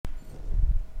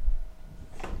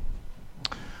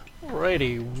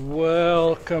Alrighty,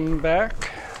 welcome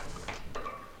back.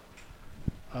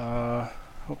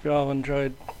 Hope you all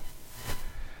enjoyed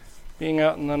being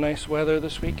out in the nice weather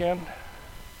this weekend.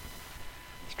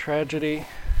 It's a tragedy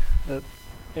that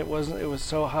it was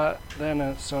so hot then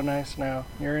and it's so nice now.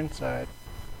 You're inside.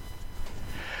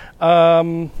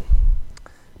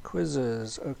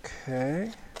 Quizzes,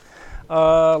 okay.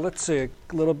 Let's see, a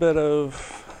little bit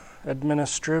of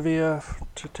administrivia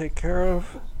to take care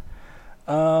of.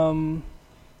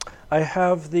 I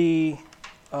have the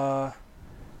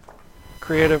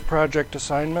creative project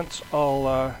assignments.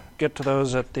 I'll get to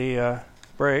those at the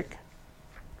break.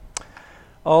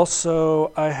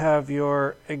 Also, I have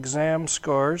your exam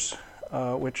scores,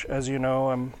 which, as you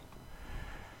know,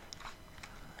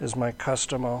 is my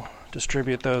custom. I'll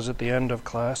distribute those at the end of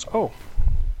class. Oh,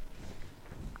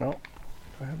 no, do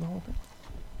I have the whole thing?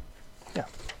 Yeah,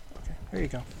 okay, here you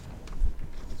go.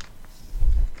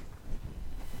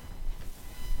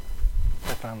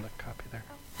 I found the copy there.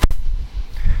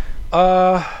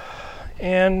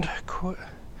 And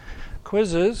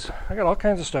quizzes. I got all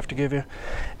kinds of stuff to give you.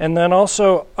 And then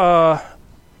also,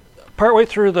 partway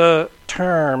through the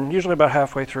term, usually about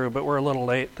halfway through, but we're a little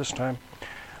late this time,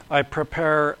 I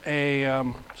prepare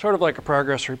a sort of like a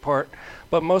progress report,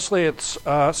 but mostly it's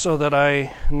so that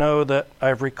I know that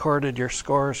I've recorded your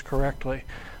scores correctly.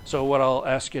 So what I'll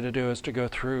ask you to do is to go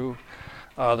through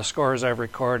the scores I've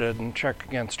recorded and check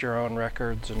against your own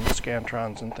records and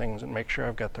Scantrons and things and make sure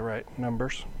I've got the right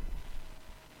numbers.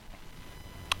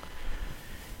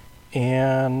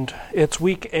 And it's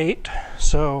week 8,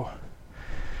 so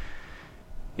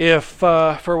if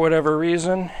for whatever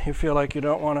reason you feel like you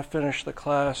don't want to finish the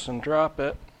class and drop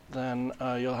it, then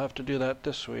you'll have to do that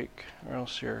this week, or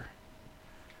else you're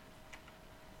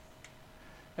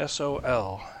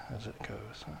SOL as it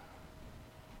goes.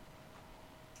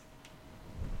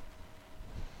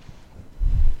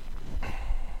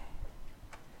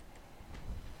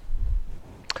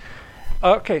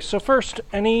 Okay, so first,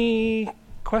 any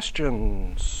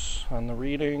questions on the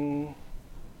reading?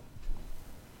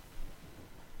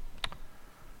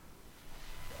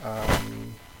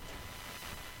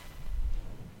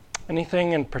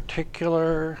 Anything in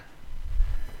particular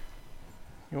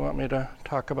you want me to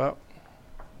talk about?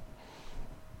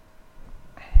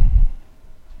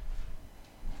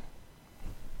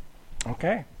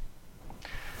 Okay.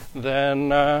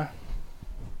 Then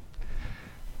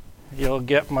you'll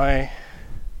get my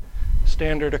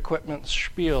standard equipment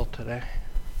spiel today.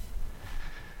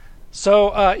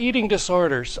 So, eating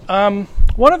disorders.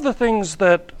 One of the things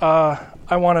that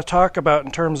I want to talk about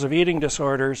in terms of eating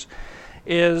disorders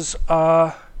is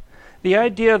the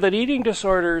idea that eating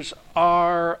disorders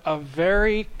are a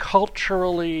very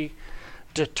culturally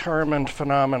determined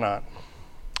phenomenon.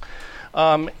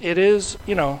 It is,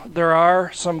 there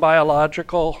are some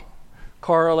biological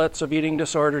correlates of eating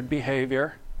disordered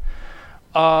behavior.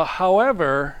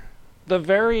 However, the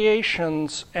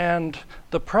variations and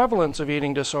the prevalence of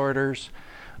eating disorders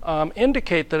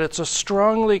indicate that it's a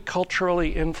strongly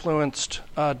culturally influenced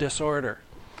disorder.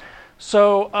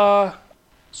 So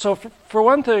for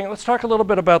one thing, let's talk a little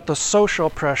bit about the social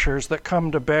pressures that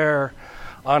come to bear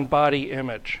on body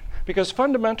image. Because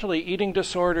fundamentally, eating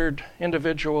disordered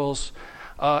individuals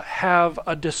have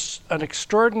an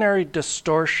extraordinary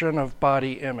distortion of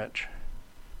body image.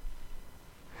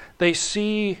 They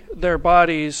see their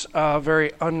bodies very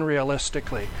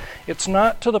unrealistically. It's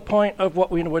not to the point of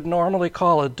what we would normally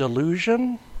call a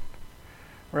delusion,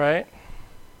 right?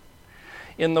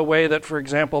 In the way that, for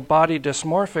example, body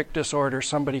dysmorphic disorder,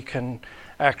 somebody can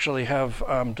actually have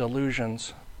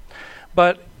delusions.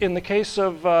 But in the case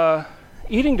of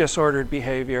eating disordered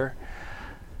behavior,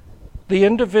 the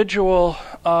individual,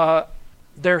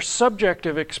 their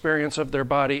subjective experience of their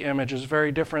body image is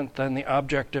very different than the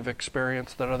objective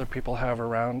experience that other people have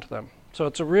around them. So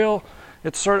it's a real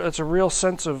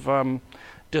sense of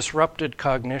disrupted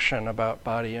cognition about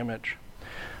body image.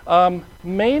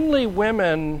 Mainly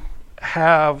women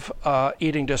have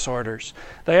eating disorders.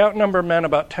 They outnumber men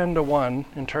about 10 to 1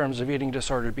 in terms of eating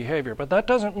disordered behavior, but that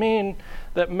doesn't mean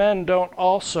that men don't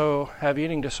also have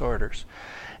eating disorders.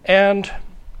 And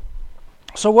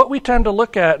so what we tend to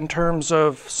look at in terms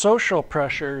of social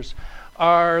pressures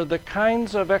are the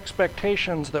kinds of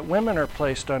expectations that women are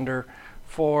placed under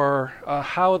for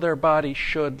how their body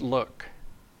should look,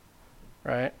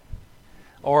 right?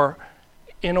 Or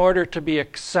in order to be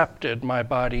accepted, my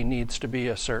body needs to be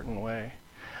a certain way.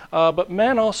 But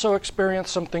men also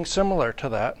experience something similar to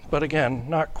that, but again,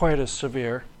 not quite as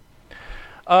severe.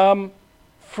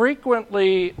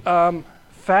 Frequently,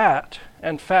 fat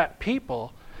and fat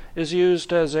people is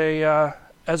used as a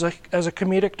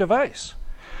comedic device.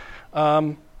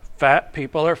 Fat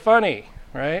people are funny,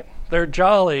 right? They're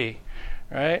jolly,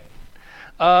 right?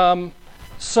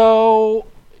 So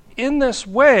in this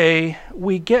way,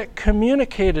 we get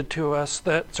communicated to us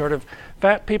that sort of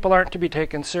fat people aren't to be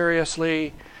taken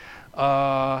seriously,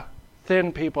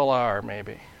 thin people are,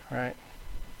 maybe, right?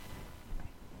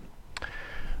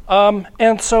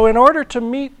 And so in order to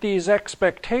meet these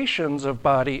expectations of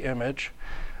body image,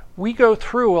 we go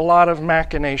through a lot of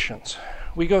machinations.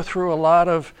 We go through a lot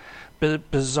of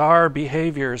bizarre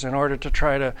behaviors in order to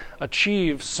try to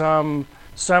achieve some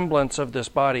semblance of this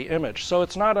body image. So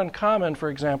it's not uncommon, for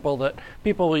example, that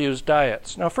people will use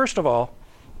diets. Now, first of all,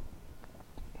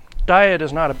 diet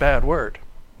is not a bad word.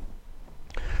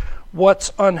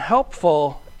 What's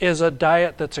unhelpful is a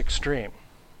diet that's extreme,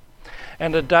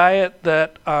 and a diet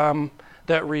that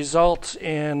that results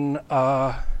in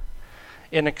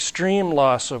extreme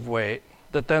loss of weight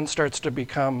that then starts to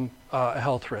become a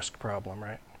health risk problem,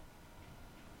 right?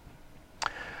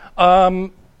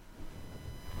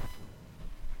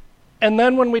 And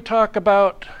then when we talk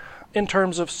about in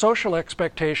terms of social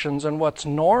expectations and what's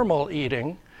normal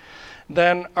eating,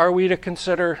 then are we to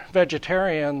consider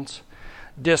vegetarians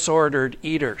disordered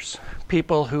eaters,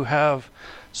 people who have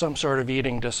some sort of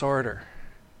eating disorder?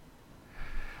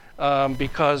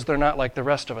 Because they're not like the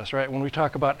rest of us, right? When we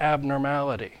talk about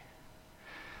abnormality,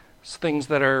 it's things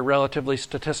that are relatively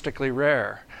statistically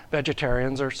rare.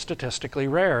 Vegetarians are statistically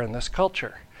rare in this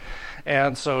culture.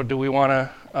 And so do we want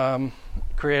to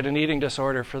create an eating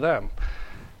disorder for them?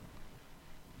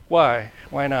 Why?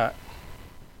 Why not?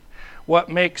 What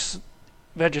makes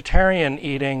vegetarian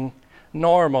eating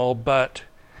normal but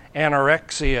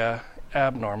anorexia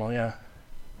abnormal? Yeah.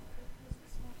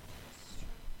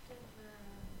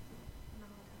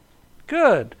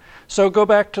 Good. So go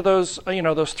back to those,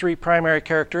 those three primary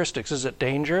characteristics. Is it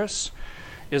dangerous?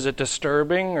 Is it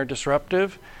disturbing or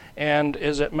disruptive? And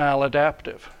is it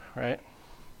maladaptive, right?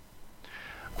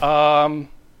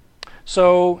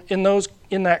 So in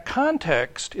that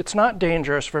context, it's not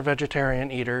dangerous for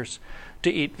vegetarian eaters to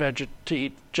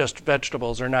eat just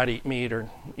vegetables or not eat meat or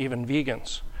even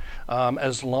vegans,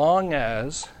 as long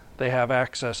as they have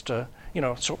access to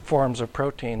forms of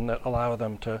protein that allow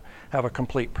them to have a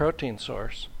complete protein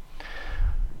source.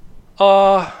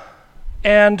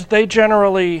 And they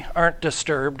generally aren't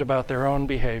disturbed about their own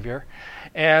behavior,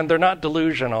 and they're not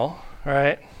delusional,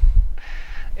 right?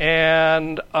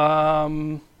 And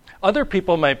other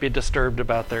people might be disturbed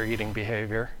about their eating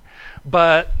behavior,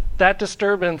 but that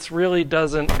disturbance really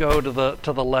doesn't go to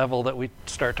the level that we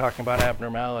start talking about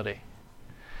abnormality.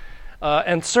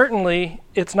 And certainly,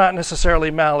 it's not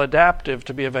necessarily maladaptive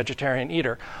to be a vegetarian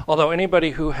eater, although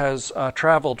anybody who has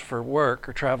traveled for work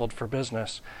or traveled for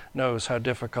business knows how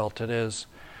difficult it is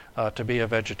to be a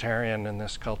vegetarian in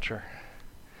this culture,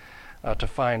 to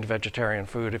find vegetarian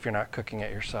food if you're not cooking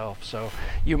it yourself. So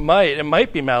it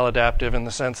might be maladaptive in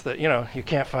the sense that, you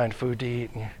can't find food to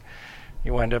eat, and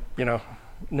you wind up,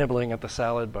 nibbling at the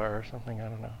salad bar or something, I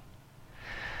don't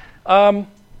know.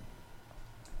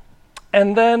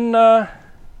 And then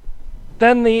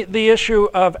the issue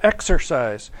of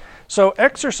exercise. So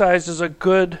exercise is a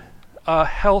good,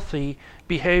 healthy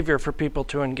behavior for people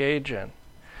to engage in.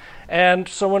 And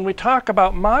so when we talk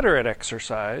about moderate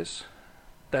exercise,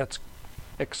 that's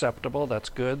acceptable, that's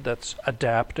good, that's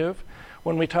adaptive.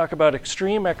 When we talk about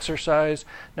extreme exercise,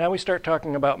 now we start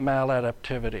talking about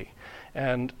maladaptivity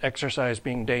and exercise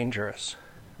being dangerous,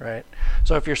 right?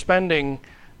 So if you're spending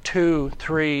 2,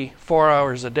 3, 4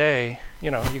 hours a day,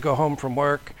 you go home from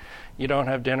work, you don't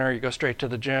have dinner, you go straight to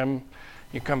the gym,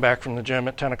 you come back from the gym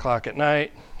at 10 o'clock at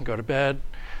night, you go to bed,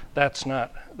 that's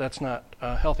not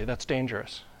healthy, that's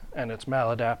dangerous. And it's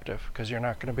maladaptive because you're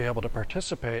not going to be able to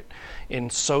participate in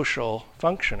social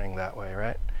functioning that way,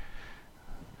 right?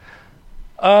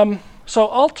 So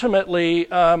ultimately,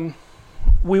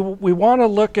 we want to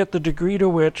look at the degree to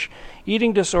which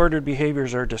eating disordered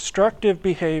behaviors are destructive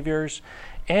behaviors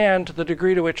and the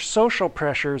degree to which social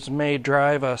pressures may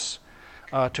drive us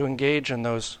to engage in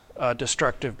those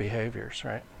destructive behaviors,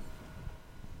 right?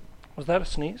 Was that a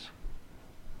sneeze?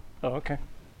 Oh, okay.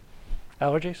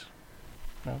 Allergies?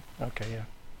 No? Okay, yeah.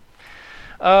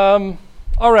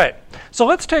 All right. So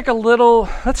let's take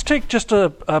just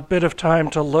a bit of time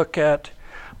to look at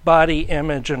body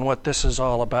image and what this is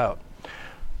all about.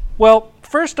 Well,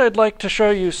 first I'd like to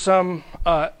show you some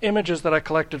images that I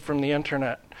collected from the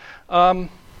internet.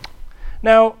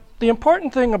 Now, the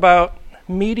important thing about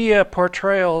media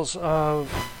portrayals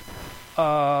of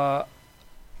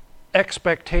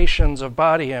expectations of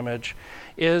body image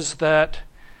is that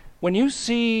when you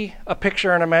see a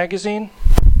picture in a magazine,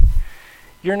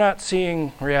 you're not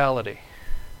seeing reality.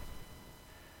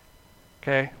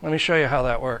 Okay, let me show you how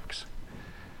that works.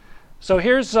 So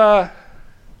here's a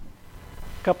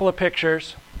couple of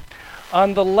pictures.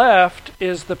 On the left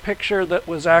is the picture that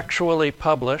was actually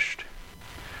published.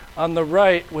 On the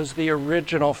right was the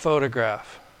original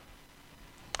photograph.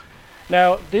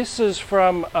 Now, this is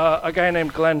from a guy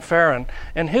named Glenn Farron,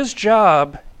 and his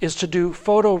job is to do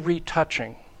photo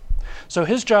retouching. So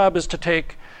his job is to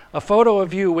take a photo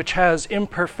of you which has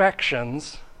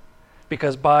imperfections,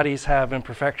 because bodies have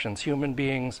imperfections. Human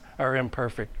beings are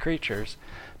imperfect creatures.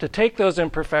 To take those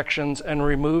imperfections and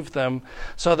remove them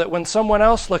so that when someone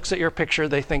else looks at your picture,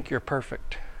 they think you're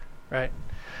perfect, right?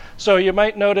 So you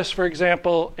might notice, for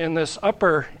example, in this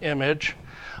upper image,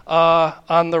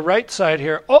 on the right side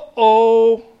here,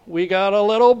 we got a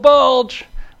little bulge.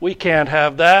 We can't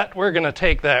have that. We're going to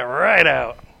take that right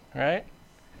out, right?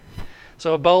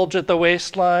 So a bulge at the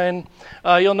waistline.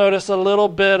 You'll notice a little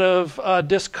bit of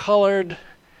discolored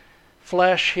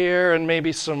flesh here and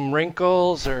maybe some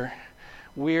wrinkles or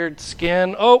weird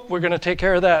skin. Oh, we're going to take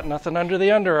care of that. Nothing under the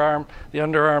underarm. The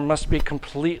underarm must be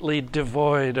completely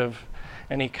devoid of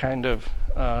any kind of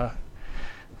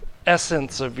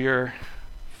essence of your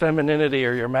femininity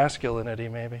or your masculinity,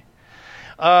 maybe.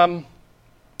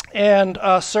 And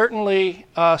certainly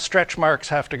stretch marks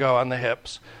have to go on the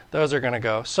hips. Those are going to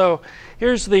go. So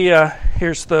here's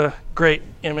the great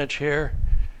image here.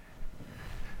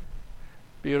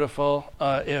 Beautiful.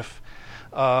 If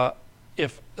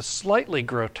slightly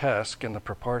grotesque in the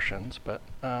proportions, but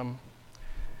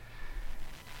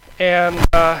and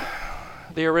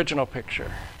the original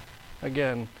picture.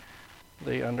 Again,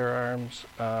 the underarms,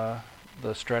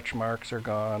 the stretch marks are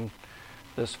gone.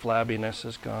 This flabbiness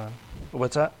is gone.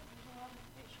 What's that?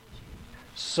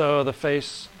 So the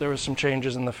face, there was some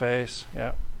changes in the face.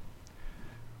 Yeah.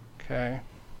 Okay.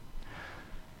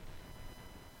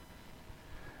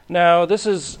 Now, this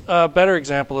is a better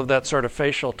example of that sort of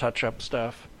facial touch-up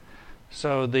stuff.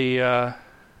 So the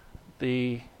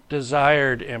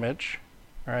desired image,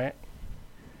 right?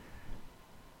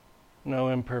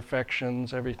 No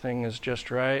imperfections, everything is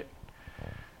just right.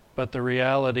 But the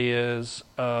reality is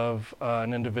of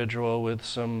an individual with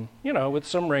some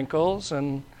wrinkles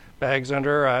and bags under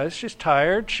her eyes. She's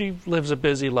tired. She lives a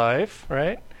busy life,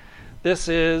 right? This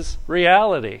is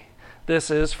reality. This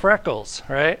is freckles,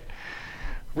 right?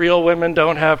 Real women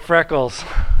don't have freckles.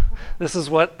 This is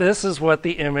what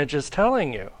the image is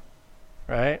telling you,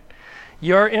 right?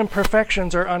 Your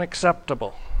imperfections are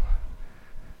unacceptable,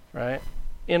 right?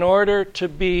 In order to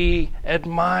be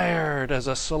admired as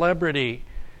a celebrity,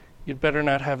 you'd better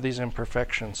not have these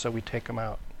imperfections, so we take them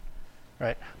out,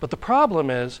 right? But the problem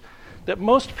is that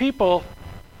most people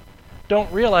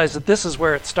don't realize that this is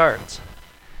where it starts,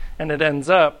 and it ends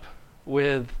up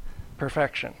with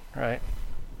perfection, right?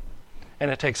 And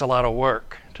it takes a lot of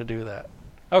work to do that.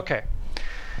 Okay,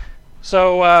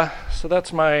 so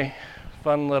that's my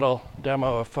fun little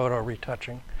demo of photo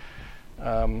retouching.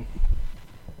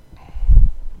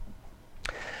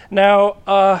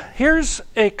 Now, here's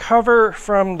a cover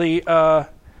from the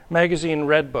magazine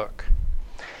Red Book.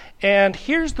 And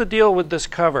here's the deal with this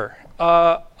cover.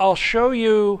 I'll show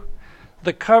you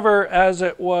the cover as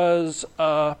it was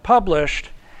published,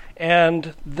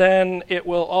 and then it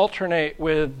will alternate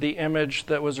with the image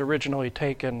that was originally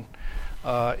taken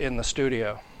in the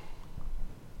studio.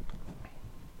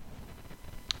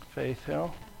 Faith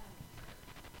Hill.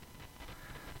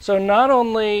 So not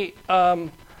only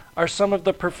are some of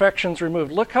the perfections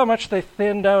removed. Look how much they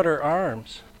thinned out her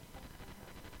arms,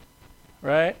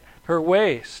 right? Her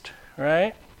waist,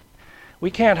 right?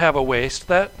 We can't have a waist.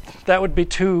 That would be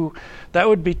too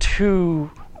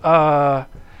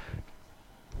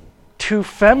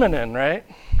feminine, right?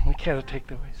 We can't take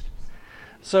the waist.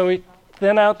 So we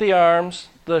thin out the arms.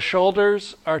 The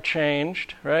shoulders are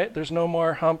changed, right? There's no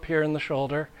more hump here in the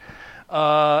shoulder.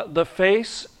 The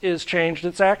face is changed.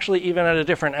 It's actually even at a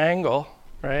different angle.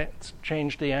 Right? It's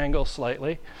changed the angle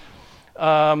slightly.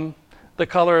 The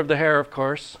color of the hair, of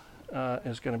course,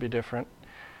 is going to be different.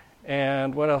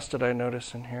 And what else did I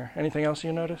notice in here? Anything else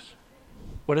you notice?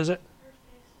 What is it?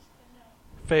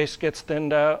 Face gets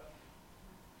thinned out.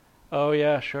 Oh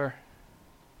yeah, sure.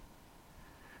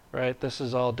 Right. This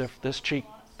is all different. This cheek,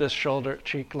 this shoulder,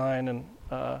 cheek line, and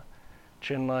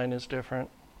chin line is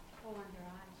different.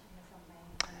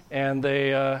 And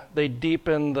they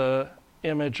deepen the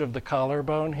image of the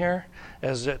collarbone here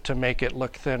to make it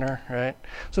look thinner, right?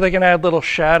 So they can add little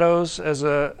shadows as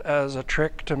a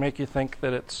trick to make you think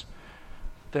that it's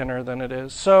thinner than it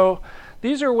is. So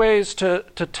these are ways to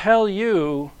tell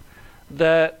you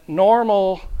that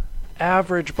normal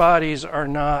average bodies are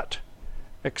not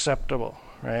acceptable,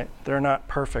 right? They're not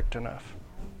perfect enough.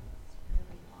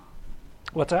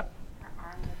 What's that? Her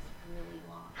arm gets really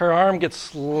long. Her arm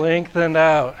gets lengthened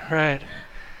out, right.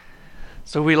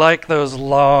 So we like those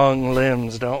long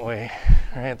limbs, don't we?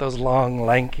 Right, those long,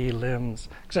 lanky limbs.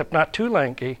 Except not too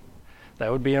lanky.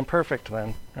 That would be imperfect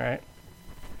then, right?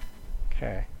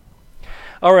 Okay.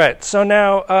 All right, so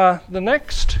now the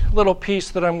next little piece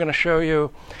that I'm going to show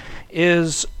you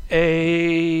is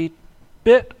a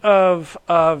bit of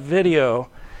video.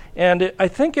 And I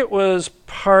think it was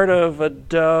part of a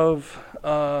Dove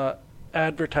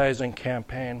advertising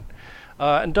campaign.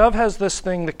 And Dove has this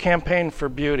thing, the Campaign for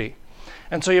Beauty.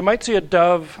 And so you might see a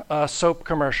Dove soap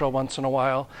commercial once in a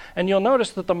while, and you'll notice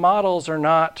that the models are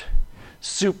not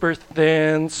super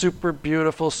thin, super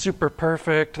beautiful, super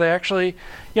perfect. They actually,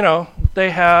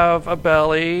 they have a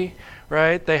belly,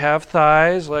 right? They have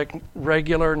thighs like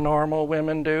regular, normal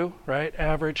women do, right?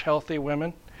 Average, healthy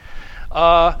women.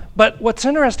 But what's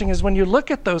interesting is when you look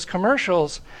at those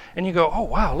commercials and you go, oh,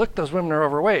 wow, look, those women are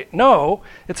overweight. No,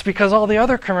 it's because all the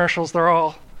other commercials, they're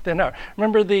all thin out.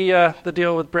 Remember the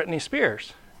deal with Britney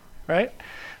Spears, right?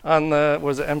 On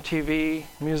was it MTV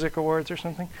Music Awards or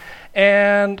something?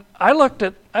 And I looked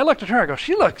at her, I go,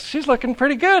 she's looking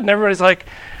pretty good. And everybody's like,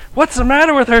 what's the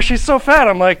matter with her? She's so fat.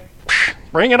 I'm like,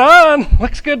 bring it on.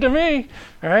 Looks good to me,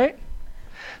 right?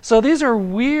 So these are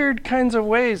weird kinds of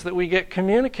ways that we get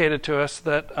communicated to us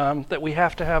that we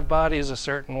have to have bodies a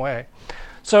certain way.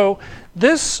 So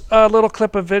this little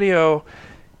clip of video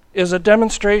is a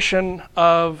demonstration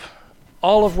of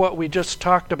all of what we just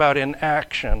talked about in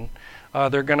action.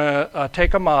 They're going to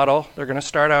take a model. They're going to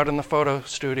start out in the photo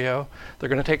studio. They're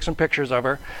going to take some pictures of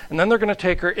her. And then they're going to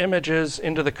take her images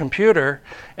into the computer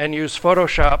and use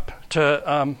Photoshop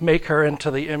to make her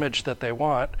into the image that they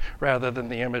want rather than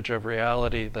the image of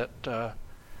reality that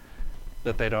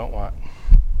they don't want.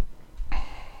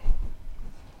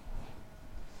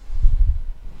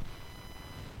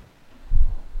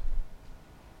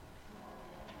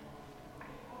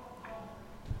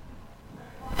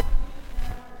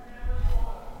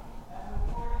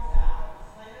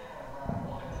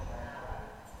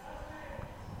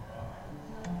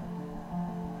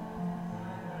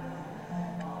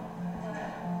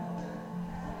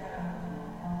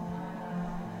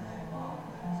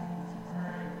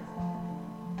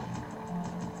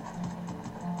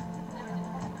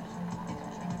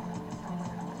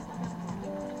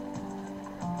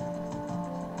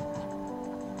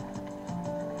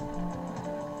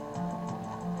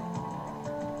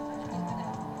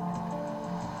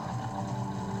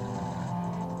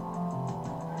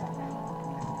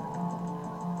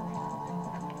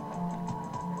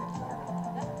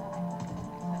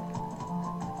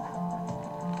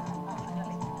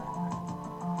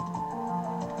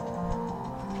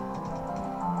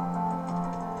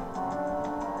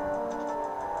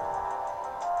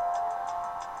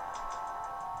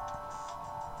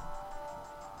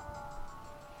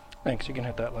 Thanks, you can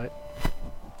hit that light.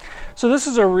 So this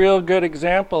is a real good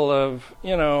example of,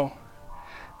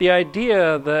 the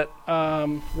idea that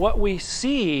what we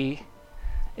see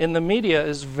in the media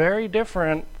is very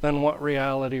different than what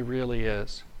reality really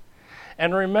is.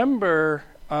 And remember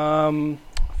from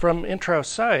intro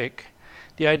psych,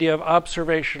 the idea of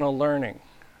observational learning,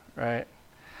 right?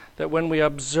 That when we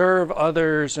observe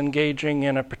others engaging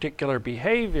in a particular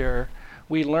behavior,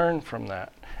 we learn from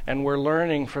that. And we're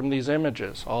learning from these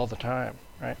images all the time,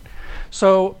 right?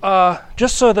 So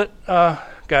just so that,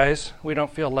 guys, we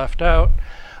don't feel left out,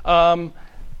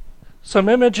 some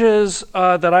images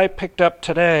that I picked up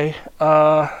today.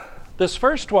 This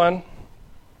first one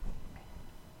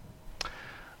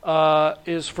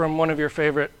is from one of your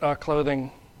favorite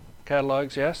clothing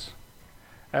catalogs, yes?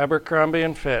 Abercrombie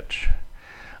and Fitch.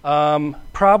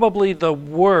 Probably the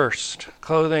worst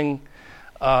clothing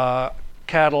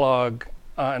catalog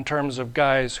in terms of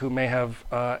guys who may have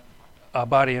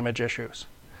body image issues.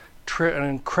 An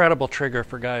incredible trigger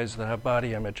for guys that have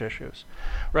body image issues,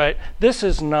 right? This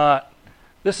is not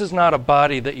a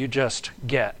body that you just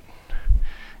get.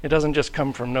 It doesn't just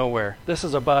come from nowhere. This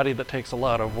is a body that takes a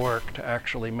lot of work to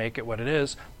actually make it what it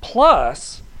is,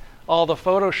 plus all the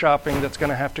photoshopping that's going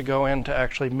to have to go in to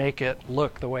actually make it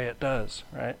look the way it does,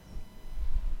 right?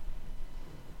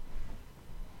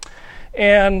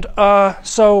 And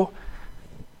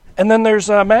and then there's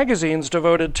magazines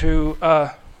devoted to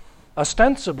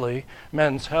ostensibly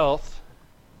men's health.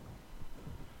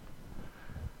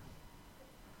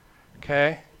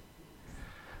 Okay.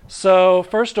 So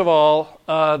first of all,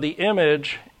 the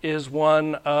image is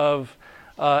one of,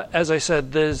 as I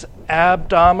said, these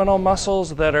abdominal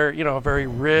muscles that are, very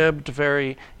ribbed,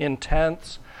 very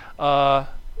intense. There's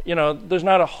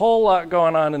not a whole lot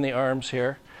going on in the arms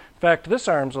here. In fact, this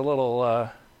arm's a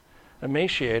little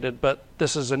emaciated, but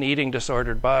this is an eating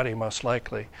disordered body, most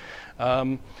likely.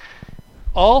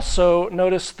 Also,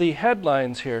 notice the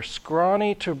headlines here,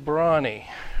 scrawny to brawny,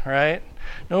 right?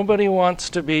 Nobody wants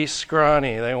to be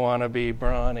scrawny, they want to be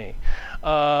brawny.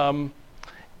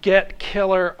 Get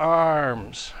killer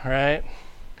arms, right?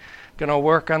 Gonna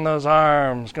work on those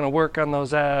arms, gonna work on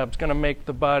those abs, gonna make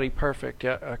the body perfect.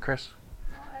 Yeah, Chris?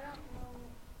 Well, I don't know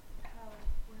how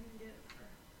women do it for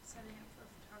setting up for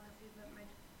photography, but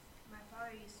my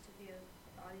father used to be a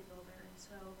bodybuilder, and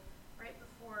so right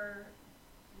before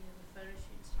the photo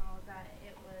shoots and all of that,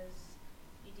 it was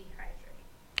you dehydrate.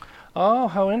 Oh,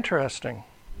 how interesting.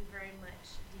 You very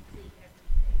much deplete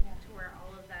everything to where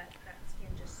all of that skin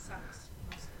just sucks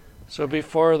mostly. So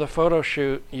before the photo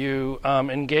shoot, you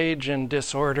engage in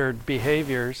disordered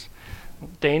behaviors,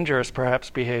 dangerous perhaps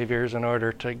behaviors, in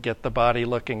order to get the body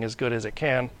looking as good as it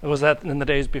can. Was that in the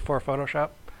days before Photoshop,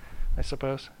 I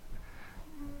suppose?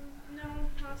 No,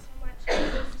 not so much.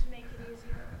 Just to make it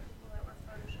easier for people that were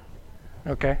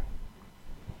photoshopping. Okay.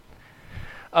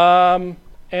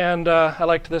 And I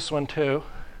liked this one too.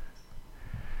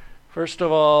 First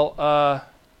of all,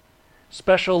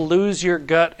 special lose your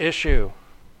gut issue.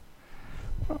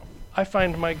 Well, I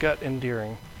find my gut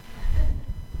endearing.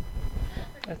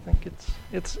 I think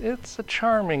it's a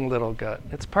charming little gut.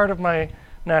 It's part of my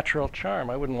natural charm.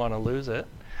 I wouldn't want to lose it.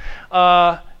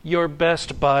 Your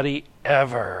best body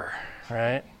ever,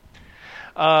 right?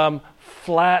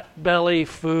 Flat belly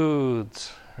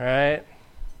foods, right?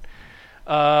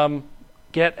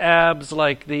 Get abs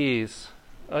like these.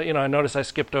 I notice I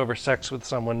skipped over sex with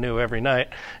someone new every night.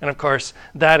 And of course,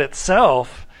 that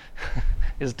itself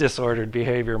is disordered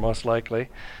behavior, most likely.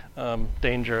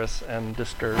 Dangerous and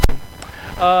disturbing. So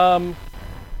high up. Is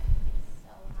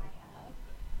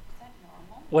that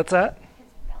normal? What's that? His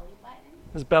belly button?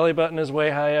 His belly button is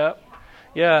way high up?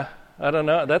 Yeah, I don't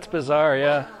know. That's bizarre,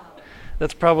 yeah.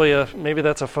 That's probably maybe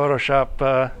that's a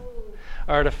Photoshop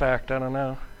artifact, I don't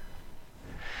know.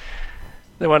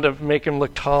 They wanted to make him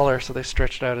look taller, so they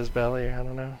stretched out his belly. I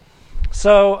don't know.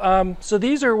 So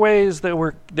these are ways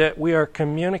that we are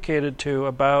communicated to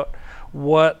about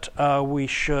what we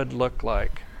should look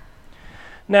like.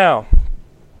 Now,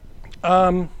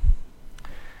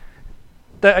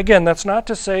 that's not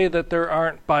to say that there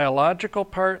aren't biological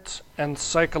parts and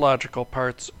psychological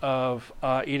parts of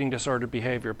eating disordered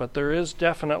behavior, but there is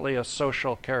definitely a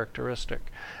social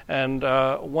characteristic. And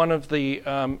one of the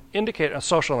a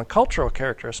social and cultural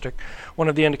characteristic, one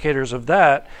of the indicators of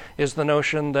that is the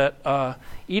notion that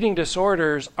eating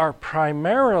disorders are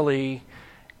primarily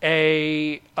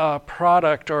a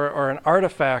product or an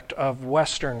artifact of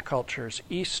Western cultures.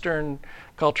 Eastern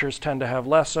cultures tend to have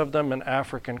less of them, and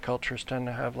African cultures tend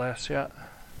to have less. Yeah. So,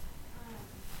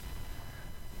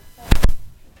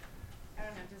 I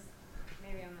don't know, just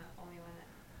maybe I'm the only one that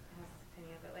has this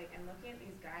opinion, but like, in looking at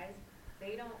these guys,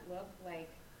 they don't look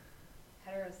like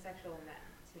heterosexual men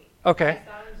to me. Okay. I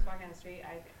saw them just walking down the street,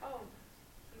 I think, oh,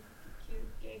 he's a cute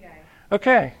gay guy.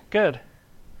 Okay, good.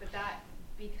 But that,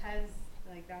 because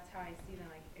like that's how I see them,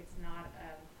 like it's not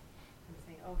I'm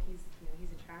saying, oh, he's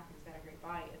attractive, he's got a great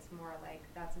body. It's more like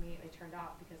that's immediately turned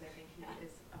off because I think he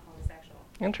is a homosexual.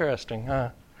 Interesting, huh?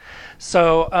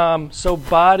 So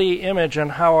body image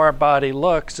and how our body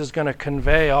looks is going to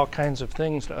convey all kinds of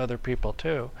things to other people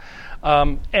too.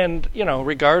 And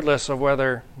regardless of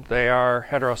whether they are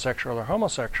heterosexual or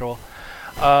homosexual,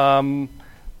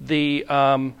 the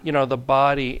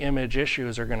body image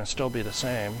issues are going to still be the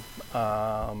same.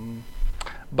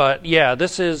 But yeah,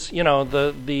 this is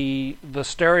the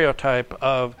stereotype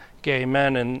of gay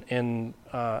men in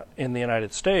the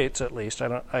United States, at least.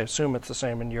 I assume it's the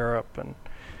same in Europe and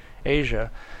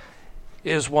Asia.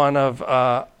 Is one of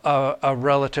a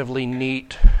relatively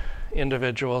neat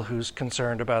individual who's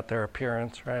concerned about their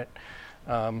appearance, right?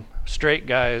 Straight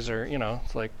guys are,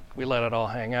 it's like we let it all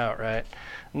hang out, right?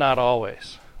 Not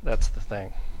always. That's the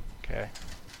thing. Okay.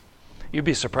 You'd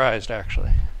be surprised,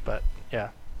 actually, but yeah.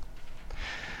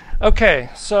 Okay,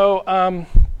 so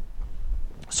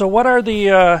what are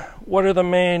the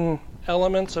main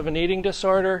elements of an eating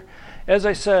disorder? As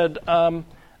I said,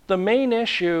 the main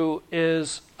issue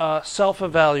is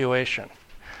self-evaluation.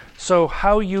 So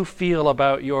how you feel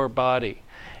about your body,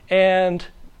 and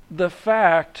the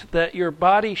fact that your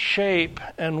body shape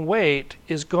and weight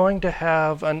is going to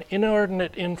have an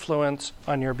inordinate influence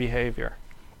on your behavior.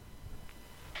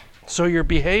 So your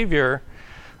behavior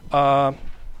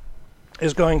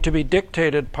is going to be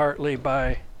dictated partly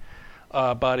by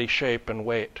body shape and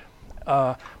weight,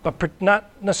 but not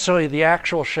necessarily the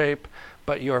actual shape,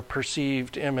 but your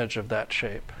perceived image of that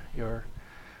shape, your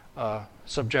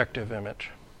subjective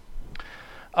image.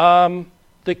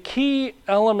 The key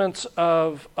elements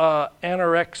of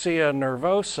anorexia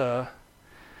nervosa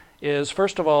is,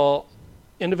 first of all,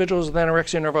 individuals with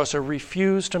anorexia nervosa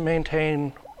refuse to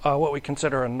maintain what we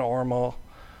consider a normal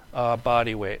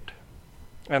body weight.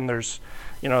 And there's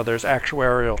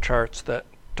actuarial charts that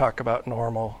talk about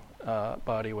normal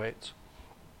body weights.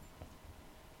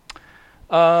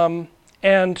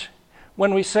 And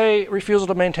when we say refusal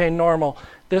to maintain normal,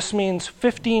 this means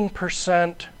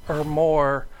 15% or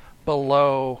more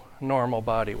below normal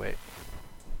body weight.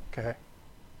 Okay.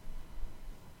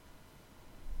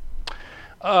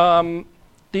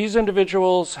 These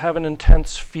individuals have an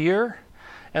intense fear,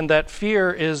 and that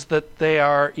fear is that they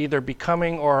are either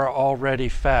becoming or are already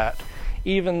fat,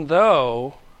 even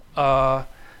though that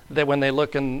when they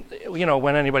look in,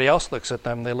 when anybody else looks at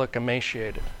them, they look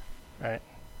emaciated, right?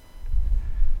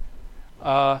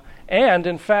 And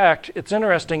in fact, it's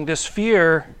interesting, this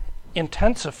fear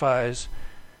intensifies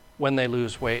when they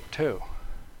lose weight too.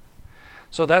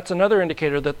 So that's another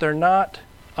indicator that they're not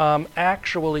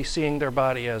actually seeing their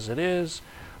body as it is,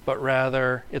 but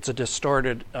rather it's a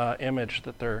distorted image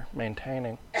that they're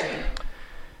maintaining.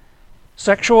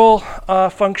 Sexual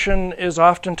function is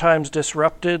oftentimes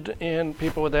disrupted in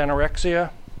people with anorexia.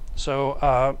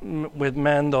 So with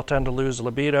men, they'll tend to lose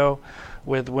libido.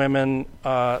 With women,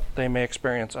 they may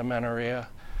experience amenorrhea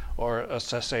or a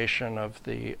cessation of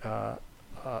the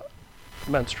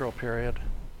menstrual period,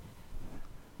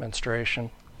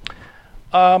 menstruation.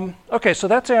 Okay, so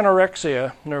that's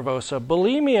anorexia nervosa.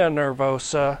 Bulimia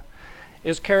nervosa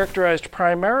is characterized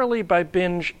primarily by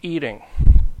binge eating.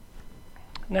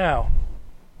 Now,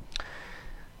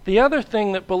 the other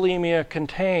thing that bulimia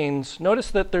contains,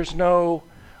 notice that there's no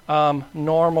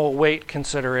normal weight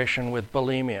consideration with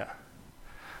bulimia.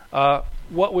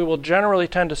 What we will generally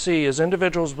tend to see is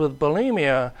individuals with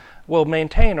bulimia will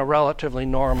maintain a relatively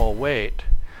normal weight,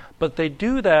 but they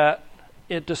do that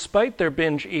despite their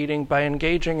binge eating by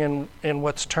engaging in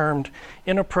what's termed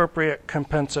inappropriate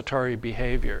compensatory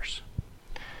behaviors.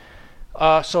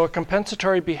 So a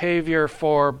compensatory behavior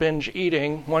for binge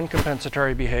eating, one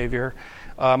compensatory behavior,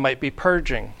 might be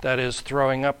purging, that is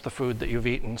throwing up the food that you've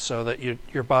eaten so that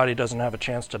your body doesn't have a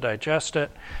chance to digest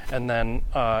it and then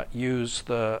use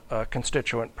the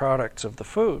constituent products of the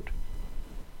food.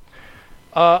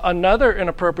 Another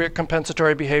inappropriate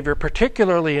compensatory behavior,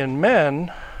 particularly in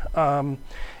men,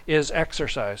 is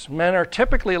exercise. Men are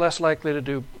typically less likely to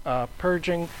do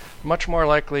purging, much more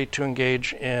likely to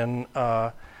engage in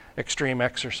extreme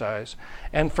exercise.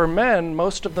 And for men,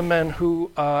 most of the men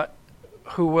who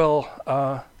will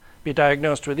be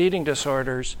diagnosed with eating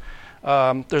disorders,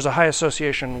 there's a high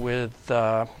association with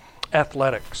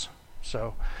athletics.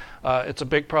 So it's a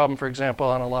big problem, for example,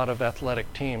 on a lot of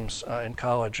athletic teams in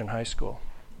college and high school.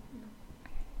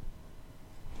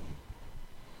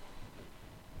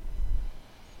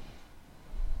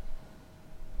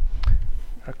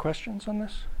 Questions on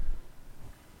this?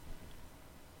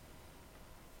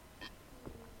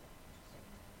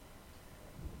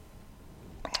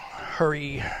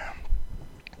 Hurry.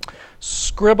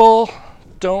 Scribble,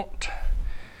 don't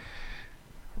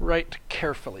write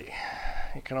carefully.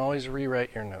 You can always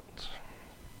rewrite your notes.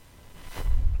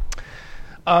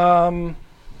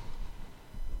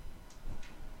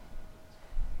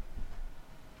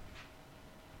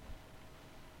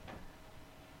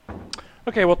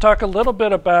 Okay, we'll talk a little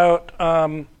bit about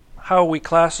how we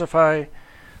classify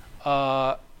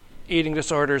eating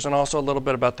disorders, and also a little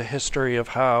bit about the history of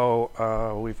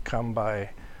how we've come by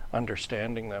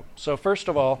understanding them. So first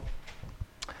of all,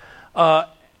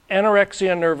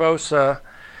 anorexia nervosa,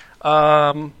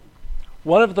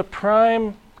 one of the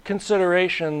prime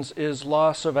considerations is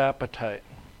loss of appetite.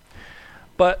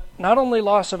 But not only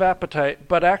loss of appetite,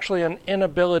 but actually an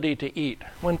inability to eat.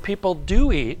 When people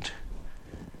do eat,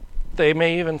 they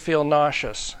may even feel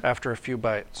nauseous after a few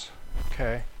bites.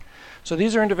 Okay? So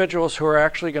these are individuals who are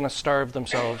actually going to starve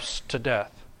themselves to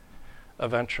death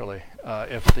eventually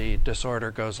if the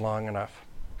disorder goes long enough.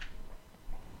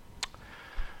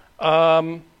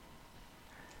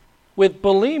 With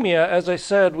bulimia, as I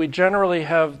said, we generally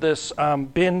have this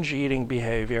binge eating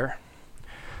behavior.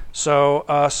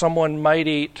 So someone might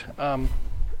eat, a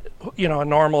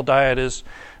normal diet is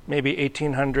maybe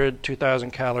 1,800,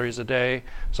 2,000 calories a day.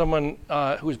 Someone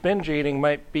who's binge eating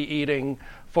might be eating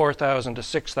 4,000 to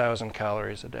 6,000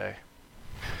 calories a day.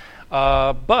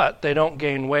 But they don't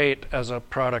gain weight as a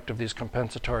product of these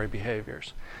compensatory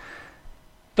behaviors.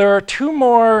 There are two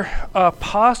more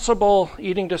possible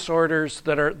eating disorders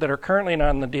that are currently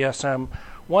not in the DSM.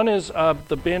 One is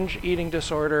the binge eating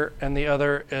disorder, and the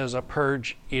other is a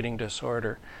purge eating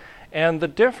disorder. And the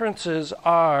differences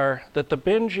are that the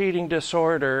binge eating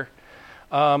disorder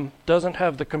doesn't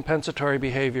have the compensatory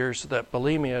behaviors that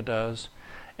bulimia does,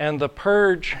 and the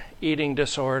purge eating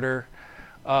disorder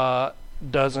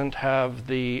doesn't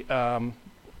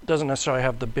necessarily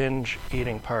have the binge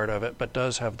eating part of it, but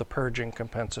does have the purging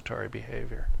compensatory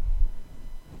behavior.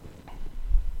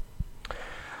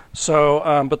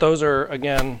 So, but those are,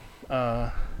 again,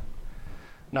 not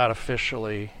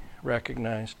officially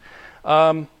recognized.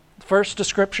 First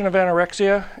description of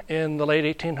anorexia in the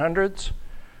late 1800s,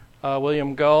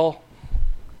 William Gull.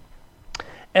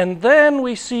 And then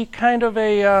we see kind of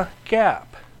a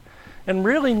gap. And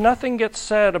really nothing gets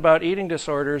said about eating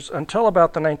disorders until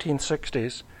about the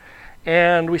 1960s.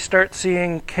 And we start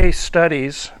seeing case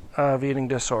studies of eating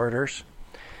disorders.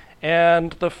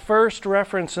 And the first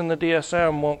reference in the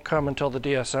DSM won't come until the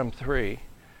DSM-3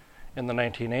 in the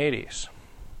 1980s.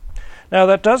 Now,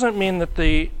 that doesn't mean that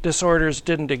the disorders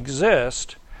didn't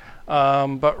exist,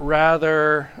 but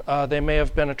rather they may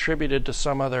have been attributed to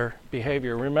some other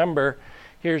behavior. Remember,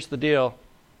 here's the deal.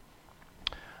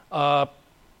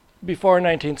 Before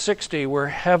 1960, we're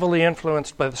heavily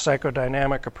influenced by the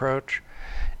psychodynamic approach,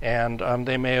 and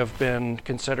they may have been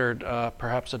considered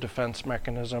perhaps a defense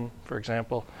mechanism, for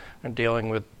example, in dealing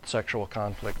with sexual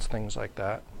conflicts, things like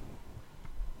that.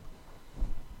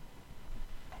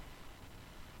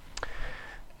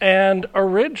 And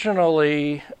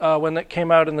originally, when it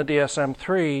came out in the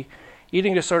DSM-3,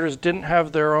 eating disorders didn't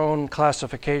have their own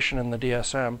classification in the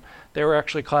DSM. They were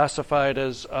actually classified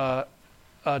as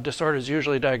disorders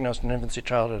usually diagnosed in infancy,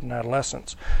 childhood, and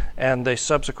adolescence. And they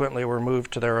subsequently were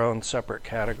moved to their own separate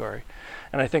category.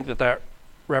 And I think that that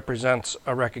represents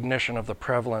a recognition of the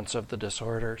prevalence of the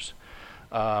disorders.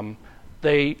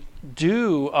 They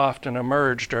do often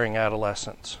emerge during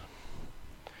adolescence.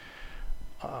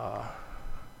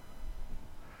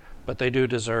 But they do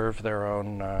deserve their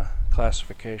own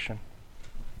classification.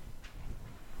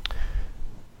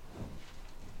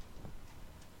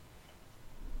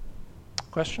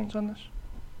 Questions on this?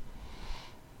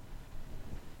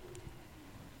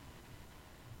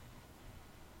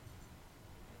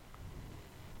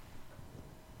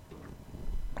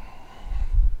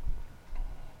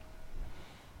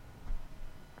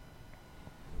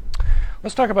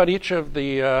 Let's talk about each of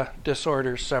the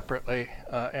disorders separately,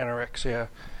 anorexia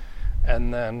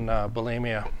and then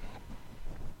bulimia.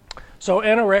 So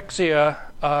anorexia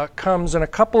comes in a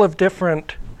couple of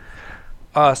different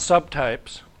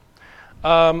subtypes.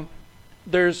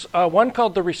 There's one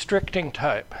called the restricting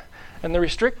type, and the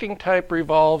restricting type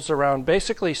revolves around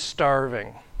basically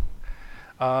starving,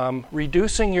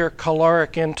 reducing your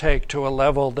caloric intake to a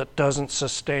level that doesn't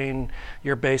sustain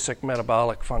your basic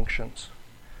metabolic functions.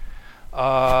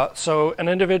 So an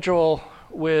individual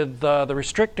with the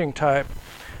restricting type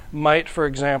might, for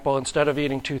example, instead of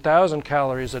eating 2,000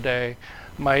 calories a day,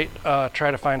 might try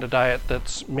to find a diet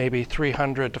that's maybe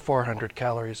 300 to 400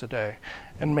 calories a day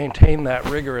and maintain that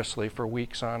rigorously for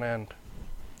weeks on end.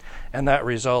 And that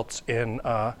results in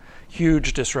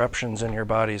huge disruptions in your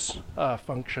body's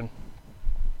function.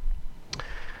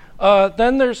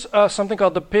 Then there's something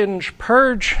called the binge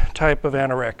purge type of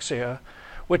anorexia,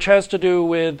 which has to do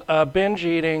with binge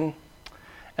eating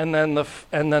and then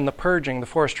the purging, the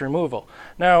forced removal.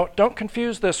 Now, don't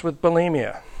confuse this with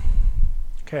bulimia.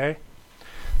 Okay?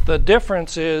 The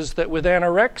difference is that with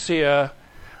anorexia,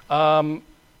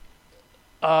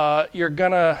 you're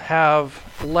going to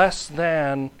have less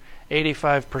than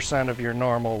 85% of your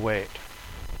normal weight,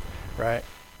 right?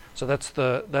 So that's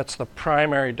the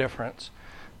primary difference.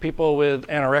 People with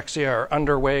anorexia are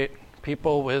underweight.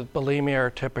 People with bulimia are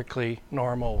typically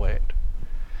normal weight.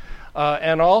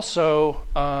 And also,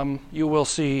 you will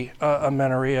see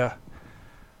amenorrhea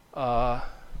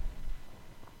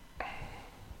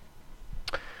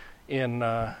in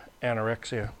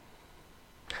anorexia,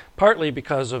 partly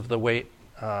because of the weight,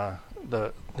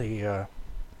 the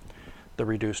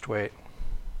reduced weight.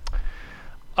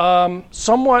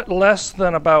 Somewhat less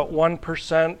than about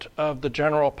 1% of the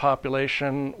general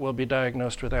population will be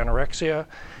diagnosed with anorexia,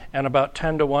 and about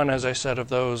 10 to 1, as I said, of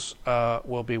those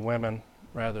will be women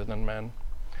rather than men.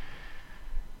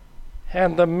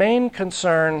 And the main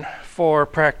concern for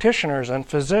practitioners and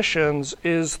physicians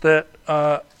is that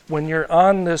when you're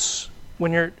on this,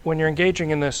 when you're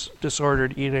engaging in this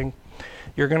disordered eating,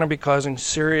 you're going to be causing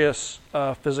serious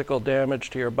physical damage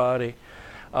to your body.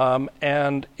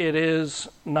 And it is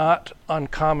not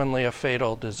uncommonly a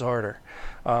fatal disorder.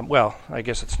 Well, I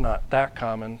guess it's not that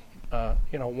common.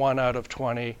 1 out of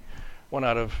 20, 1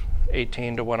 out of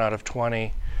 18 to 1 out of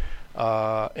 20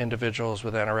 individuals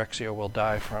with anorexia will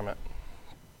die from it.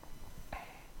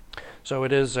 So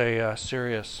it is a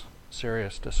serious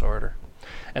disorder.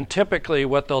 And typically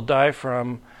what they'll die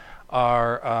from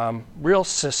are real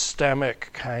systemic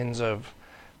kinds of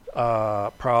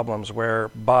problems where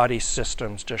body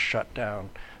systems just shut down.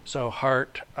 So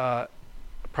heart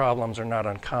problems are not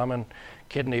uncommon,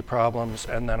 kidney problems,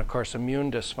 and then of course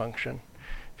immune dysfunction.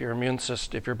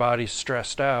 If your body's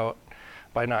stressed out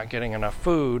by not getting enough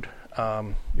food,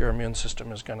 your immune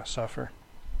system is going to suffer.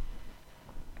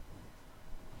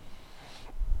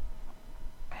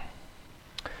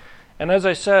 And as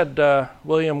I said,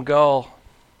 William Gull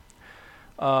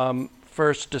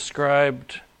first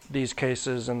described these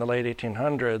cases in the late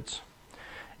 1800s.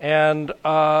 And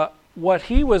what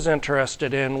he was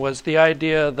interested in was the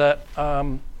idea that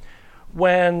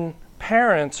when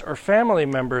parents or family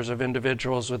members of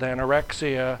individuals with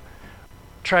anorexia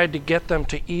tried to get them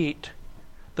to eat,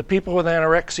 the people with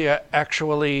anorexia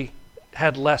actually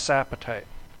had less appetite.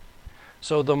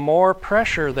 So the more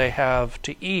pressure they have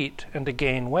to eat and to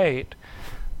gain weight,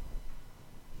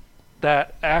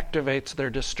 that activates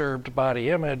their disturbed body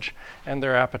image, and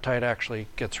their appetite actually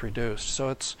gets reduced. So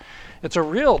it's a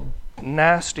real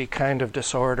nasty kind of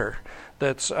disorder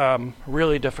that's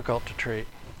really difficult to treat.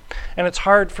 And it's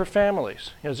hard for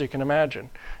families, as you can imagine.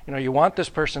 You want this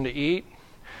person to eat,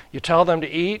 you tell them to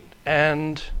eat,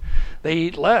 and they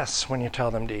eat less when you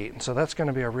tell them to eat. And so that's going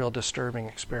to be a real disturbing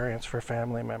experience for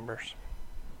family members.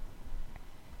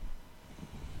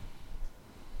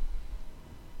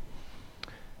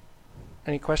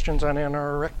 Any questions on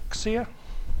anorexia?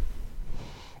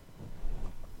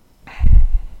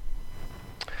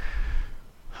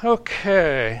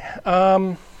 Okay.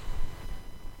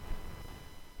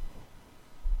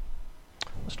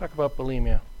 Let's talk about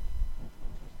bulimia.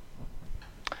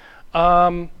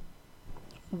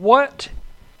 What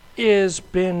is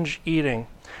binge eating?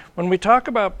 When we talk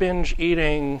about binge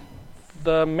eating,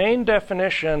 the main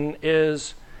definition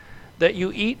is that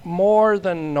you eat more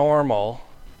than normal,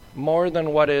 more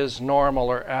than what is normal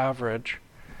or average,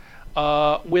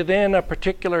 within a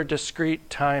particular discrete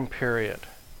time period.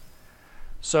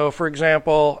 So, for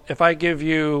example, if I give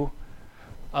you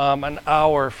an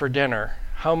hour for dinner,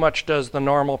 how much does the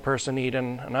normal person eat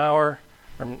in an hour?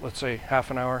 Or let's say half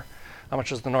an hour. How much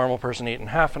does the normal person eat in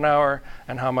half an hour?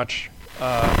 And how much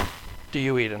do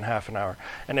you eat in half an hour?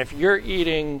 And if you're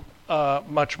eating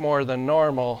much more than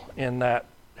normal in that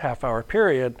half-hour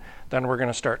period, then we're going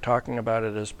to start talking about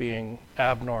it as being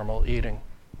abnormal eating.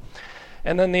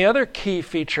 And then the other key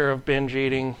feature of binge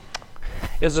eating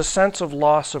is a sense of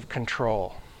loss of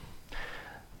control.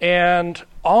 And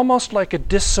almost like a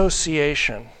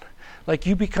dissociation, like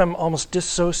you become almost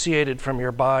dissociated from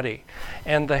your body,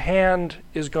 and the hand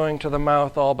is going to the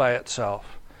mouth all by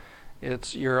itself.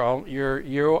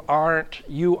 You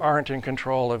aren't in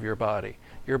control of your body.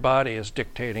 Your body is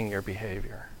dictating your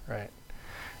behavior, right?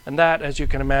 And that, as you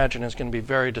can imagine, is going to be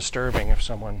very disturbing if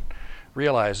someone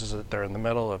realizes that they're in the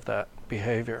middle of that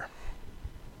behavior.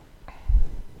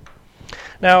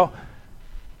 Now,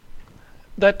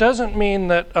 that doesn't mean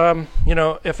that,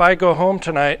 if I go home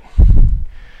tonight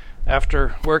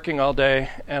after working all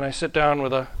day and I sit down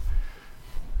with a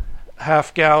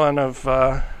half gallon of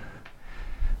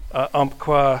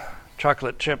Umpqua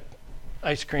chocolate chip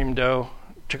ice cream dough,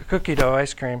 cookie dough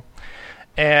ice cream,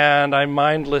 and I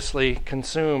mindlessly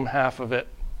consume half of it,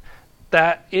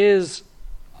 that is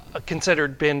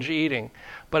considered binge eating.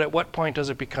 But at what point does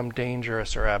it become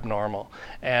dangerous or abnormal?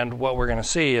 And what we're going to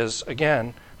see is,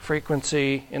 again,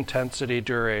 frequency, intensity,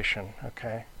 duration.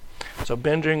 Okay, so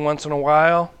binging once in a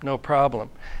while, no problem.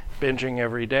 Binging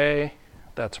every day,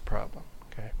 that's a problem.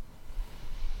 Okay.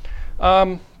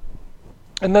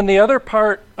 And then the other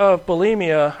part of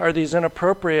bulimia are these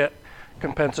inappropriate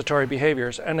compensatory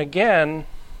behaviors. And again,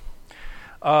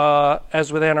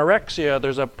 as with anorexia,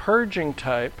 there's a purging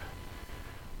type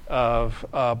of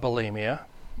bulimia,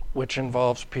 which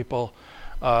involves people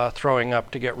throwing up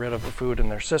to get rid of the food in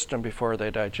their system before they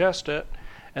digest it,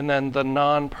 and then the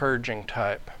non-purging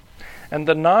type. And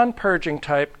the non-purging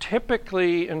type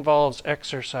typically involves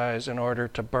exercise in order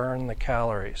to burn the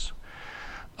calories.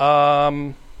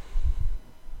 So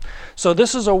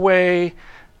this is a way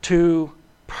to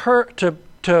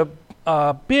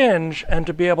binge and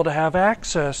to be able to have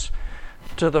access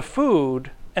to the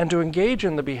food and to engage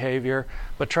in the behavior,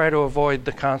 but try to avoid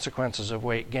the consequences of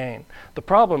weight gain. The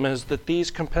problem is that these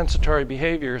compensatory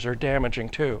behaviors are damaging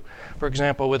too. For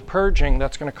example, with purging,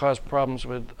 that's going to cause problems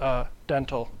with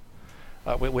dental,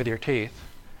 with your teeth,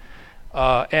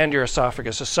 and your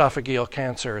esophagus. Esophageal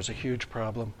cancer is a huge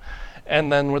problem.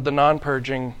 And then with the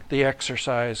non-purging, the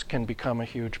exercise can become a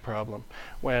huge problem.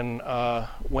 When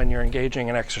you're engaging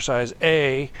in exercise,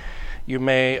 A, You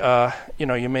may,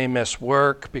 you may miss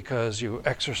work because you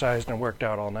exercised and worked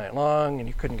out all night long and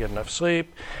you couldn't get enough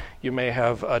sleep. You may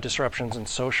have disruptions in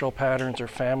social patterns or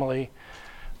family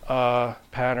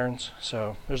patterns.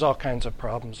 So there's all kinds of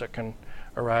problems that can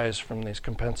arise from these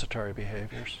compensatory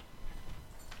behaviors.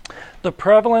 The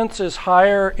prevalence is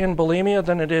higher in bulimia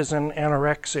than it is in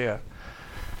anorexia.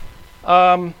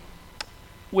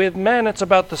 With men, it's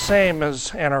about the same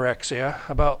as anorexia.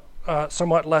 About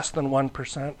somewhat less than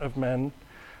 1% of men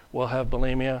will have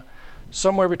bulimia.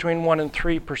 Somewhere between 1 and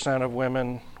 3% of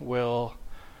women will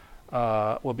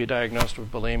be diagnosed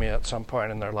with bulimia at some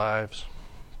point in their lives.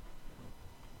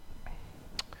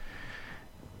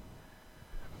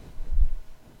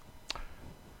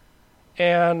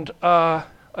 And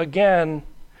again,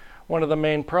 one of the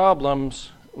main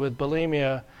problems with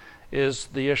bulimia is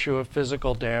the issue of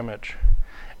physical damage.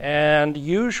 And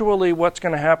usually what's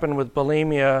going to happen with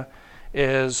bulimia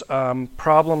is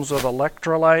problems with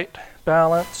electrolyte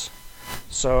balance.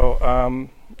 So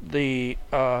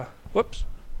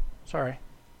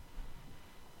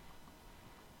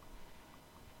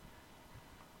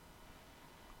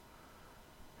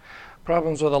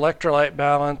problems with electrolyte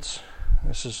balance.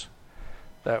 This is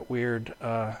that weird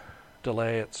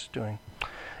delay it's doing.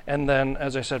 And then,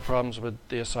 as I said, problems with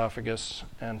the esophagus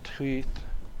and teeth.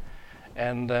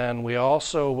 And then we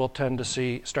also will start to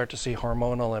see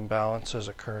hormonal imbalances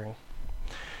occurring.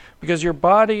 Because your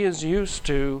body is used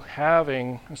to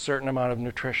having a certain amount of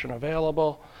nutrition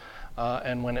available,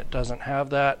 and when it doesn't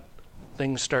have that,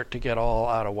 things start to get all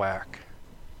out of whack.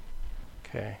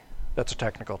 Okay, that's a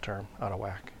technical term, out of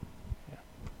whack. Yeah.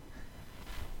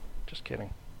 Just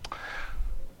kidding.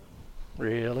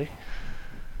 Really?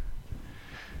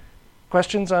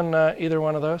 Questions on either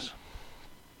one of those?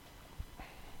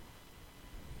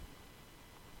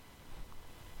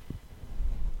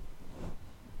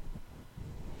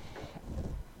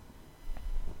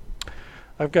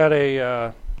 I've got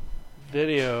a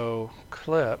video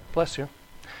clip, bless you,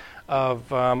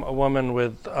 of a woman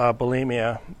with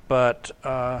bulimia, but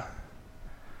I'll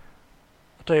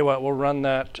tell you what, we'll run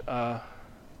that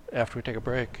after we take a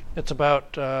break. It's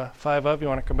about 5 of you.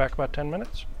 Want to come back about 10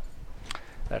 minutes?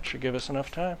 That should give us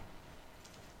enough time.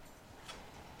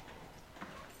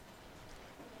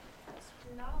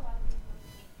 Not a lot of people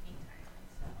take me time,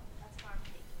 so that's why I'm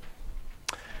taking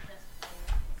it. Just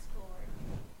for schoolwork.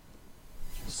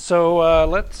 So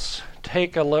let's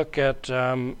take a look at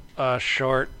a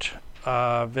short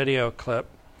video clip.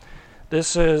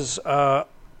 This is a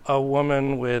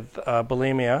woman with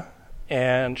bulimia,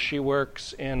 and she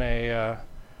works in a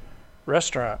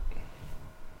restaurant,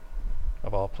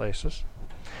 of all places.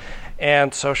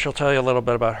 And so she'll tell you a little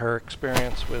bit about her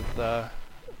experience with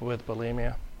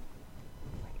bulimia.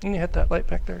 Can you hit that light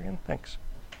back there again? Thanks.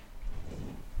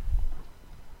 Eating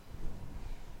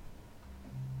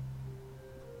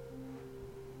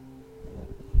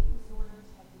disorders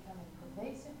have become a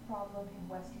pervasive problem in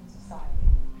Western society.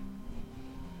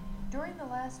 During the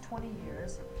last 20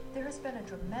 years, there has been a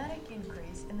dramatic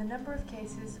increase in the number of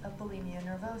cases of bulimia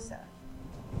nervosa.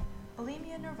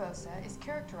 Bulimia nervosa is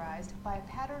characterized by a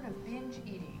pattern of binge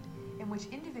eating in which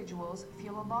individuals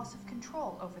feel a loss of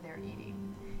control over their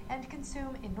eating and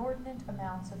consume inordinate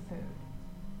amounts of food.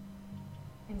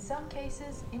 In some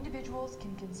cases, individuals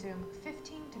can consume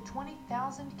 15 to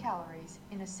 20,000 calories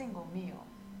in a single meal.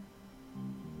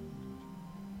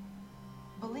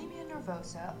 Bulimia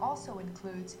nervosa also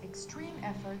includes extreme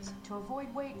efforts to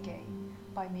avoid weight gain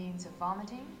by means of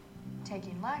vomiting,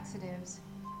 taking laxatives,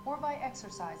 or by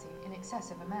exercising in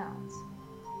excessive amounts.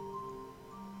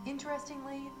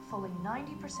 Interestingly, fully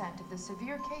 90% of the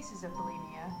severe cases of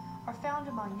bulimia are found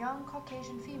among young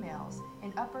Caucasian females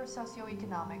in upper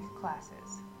socioeconomic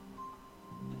classes.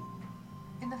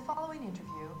 In the following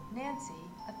interview, Nancy,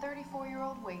 a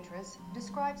 34-year-old waitress,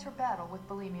 describes her battle with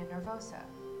bulimia nervosa.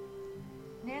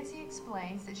 Nancy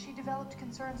explains that she developed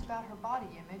concerns about her body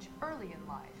image early in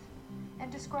life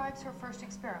and describes her first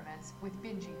experiments with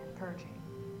binging and purging.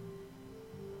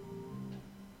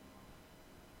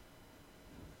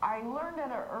 I learned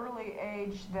at an early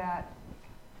age that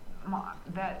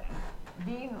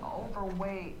being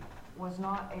overweight was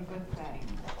not a good thing.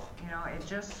 You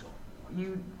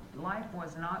know, life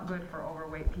was not good for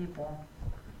overweight people.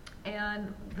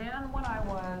 And then when I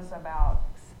was about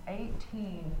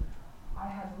 18, I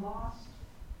had lost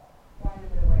quite a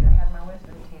bit of weight. I had my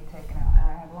wisdom teeth taken out, and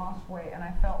I had lost weight, and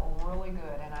I felt really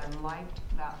good, and I liked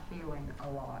that feeling a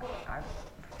lot.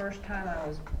 First time I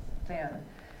was thin.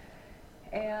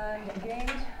 And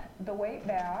gained the weight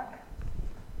back,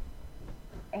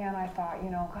 And I thought,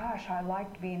 gosh, I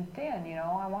liked being thin,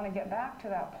 I want to get back to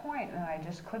that point, and I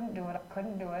just couldn't do it. I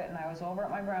couldn't do it, and I was over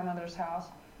at my grandmother's house,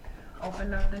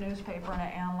 opened up the newspaper, and an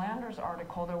Ann Landers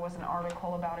article. There was an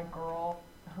article about a girl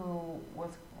who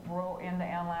wrote into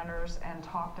Ann Landers and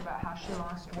talked about how she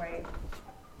lost weight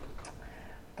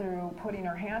through putting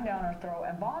her hand down her throat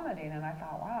and vomiting, and I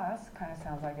thought, wow, that kind of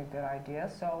sounds like a good idea.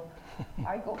 So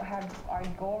I'd go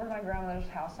over to my grandmother's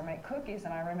house and make cookies,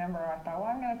 and I remember I thought, well,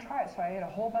 I'm going to try it. So I ate a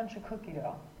whole bunch of cookie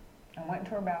dough and went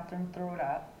into her bathroom, threw it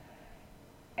up,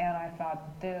 and I thought,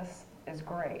 this is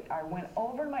great. I went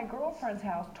over to my girlfriend's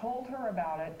house, told her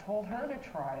about it, told her to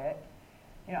try it.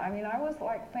 I was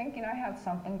like thinking I had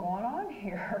something going on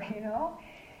here,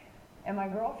 And my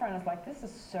girlfriend was like, this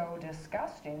is so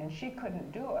disgusting, and she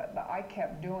couldn't do it, but I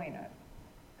kept doing it.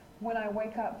 When I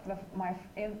wake up,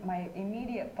 my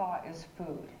immediate thought is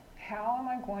food. How am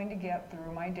I going to get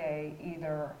through my day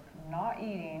either not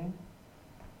eating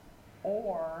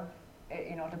or,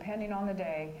 depending on the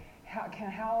day, how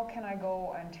can I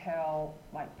go until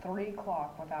like 3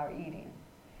 o'clock without eating?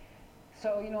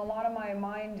 So, a lot of my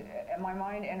mind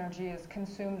energy is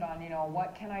consumed on,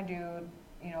 what can I do?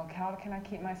 How can I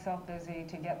keep myself busy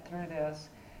to get through this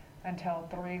until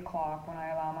 3 o'clock when I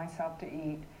allow myself to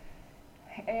eat?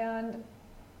 And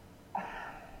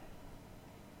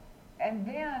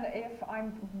then if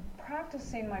I'm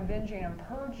practicing my binging and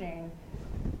purging,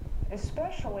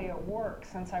 especially at work,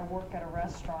 since I work at a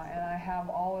restaurant and I have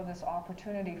all of this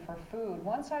opportunity for food,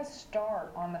 once I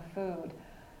start on the food,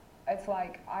 it's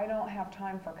like I don't have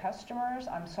time for customers.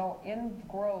 I'm so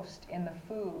engrossed in the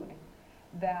food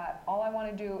that all I want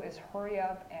to do is hurry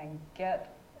up and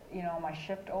get, my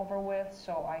shift over with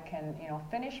so I can,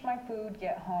 finish my food,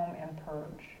 get home, and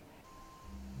purge.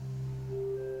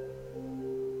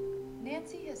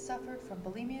 Nancy has suffered from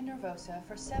bulimia nervosa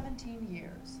for 17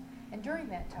 years, and during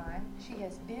that time, she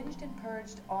has binged and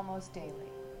purged almost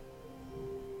daily.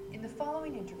 In the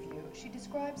following interview, she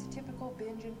describes a typical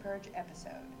binge and purge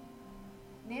episode.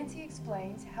 Nancy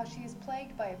explains how she is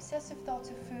plagued by obsessive thoughts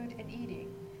of food and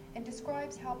eating, and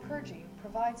describes how purging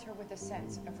provides her with a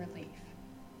sense of relief.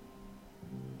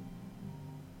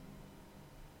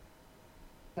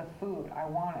 The food, I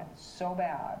want it so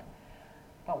bad,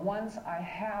 but once I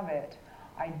have it,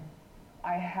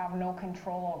 I have no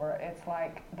control over it. It's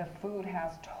like the food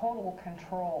has total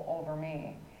control over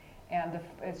me, and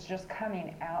it's just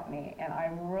coming at me, and I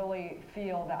really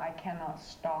feel that I cannot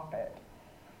stop it.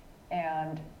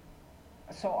 And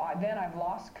so then I've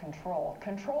lost control.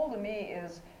 Control to me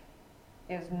is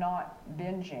not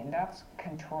binging, that's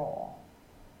control.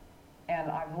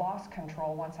 And I've lost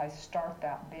control once I start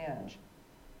that binge.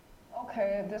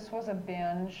 Okay, this was a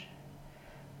binge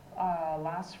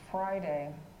last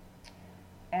Friday,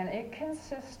 and it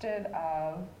consisted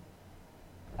of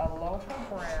a loaf of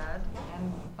bread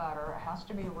and butter. It has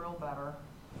to be real butter.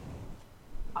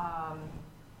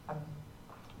 A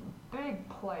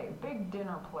big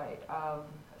dinner plate of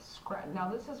now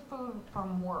this is food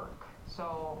from work,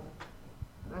 so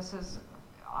this is,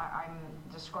 I'm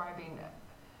describing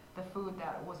the food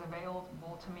that was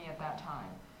available to me at that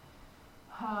time.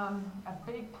 A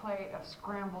big plate of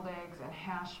scrambled eggs and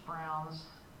hash browns.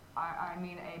 I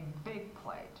mean a big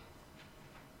plate.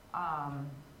 And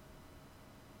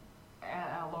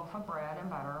a loaf of bread and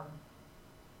butter.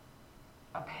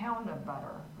 A pound of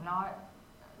butter, not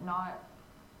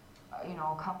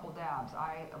a couple dabs.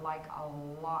 I like a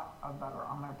lot of butter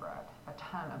on my bread, a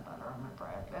ton of butter on my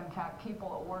bread. In fact,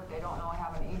 people at work, they don't know I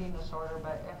have an eating disorder,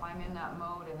 but if I'm in that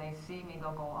mode and they see me,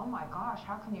 they'll go, oh my gosh,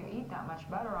 how can you eat that much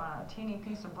butter on a teeny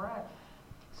piece of bread?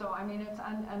 So, I mean, it's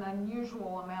an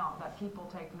unusual amount that people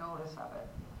take notice of it.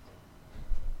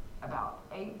 About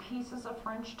 8 pieces of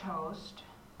French toast,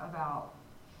 about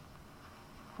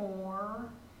 4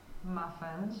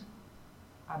 muffins,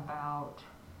 about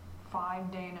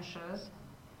 5 Danishes,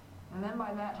 and then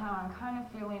by that time I'm kind of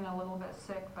feeling a little bit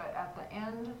sick, but at the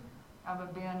end of a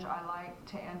binge I like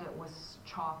to end it with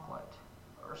chocolate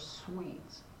or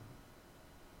sweets.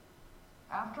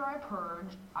 After I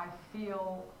purge, I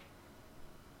feel,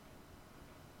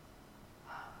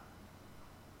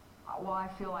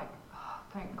 like, oh,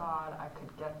 thank God I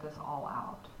could get this all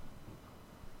out.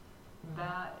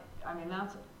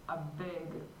 That's a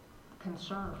big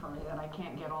concern for me, that I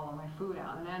can't get all of my food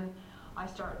out. And then I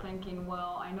start thinking,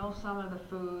 well, I know some of the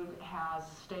food has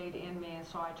stayed in me, and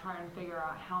so I try and figure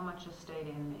out how much has stayed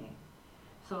in me.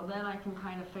 So then I can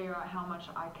kind of figure out how much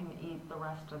I can eat the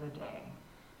rest of the day.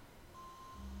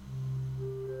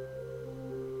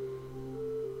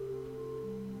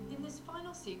 In this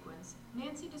final sequence,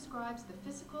 Nancy describes the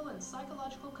physical and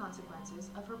psychological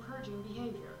consequences of her purging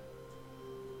behavior.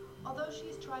 Although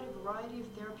she's tried a variety of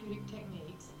therapeutic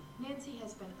techniques, Nancy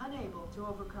has been unable to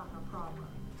overcome her problem.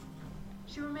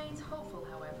 She remains hopeful,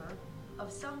 however,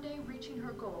 of someday reaching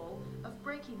her goal of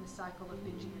breaking the cycle of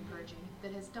binging and purging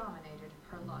that has dominated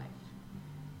her life.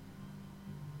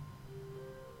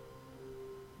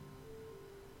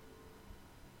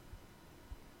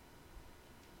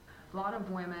 A lot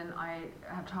of women I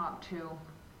have talked to,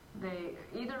 they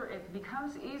either it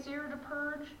becomes easier to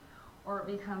purge or it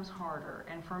becomes harder.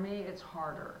 And for me, it's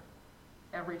harder.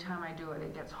 Every time I do it,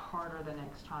 it gets harder the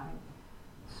next time.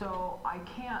 So I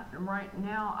can't, right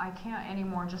now, I can't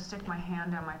anymore just stick my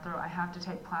hand down my throat. I have to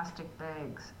take plastic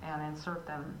bags and insert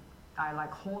them. I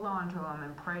like hold on to them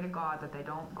and pray to God that they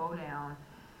don't go down,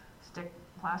 stick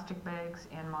plastic bags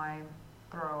in my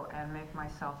throat and make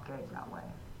myself gag that way.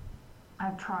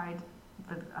 I've tried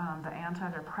the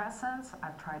antidepressants,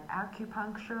 I've tried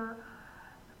acupuncture.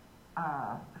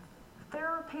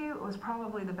 Therapy was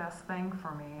probably the best thing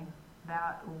for me.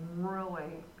 That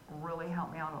really, really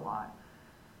helped me out a lot.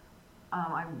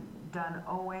 I've done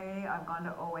OA, I've gone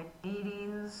to OA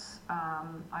meetings,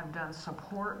 I've done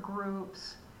support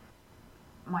groups.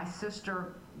 My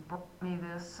sister brought me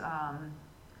this,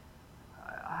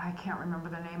 I can't remember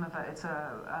the name of it, it's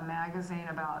a magazine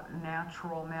about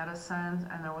natural medicine,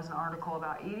 and there was an article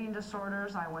about eating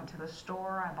disorders. I went to the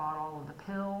store, I bought all of the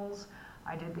pills,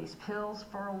 I did these pills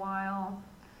for a while.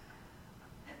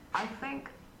 I think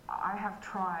I have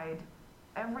tried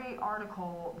every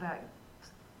article that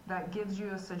gives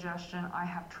you a suggestion. I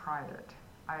have tried it.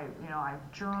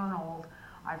 I've journaled,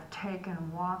 I've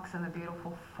taken walks in the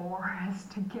beautiful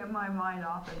forest to get my mind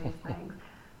off of these things.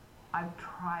 I've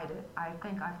tried it. I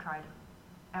think I've tried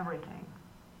everything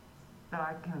that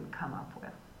I can come up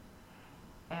with.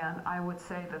 And I would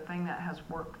say the thing that has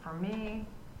worked for me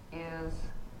is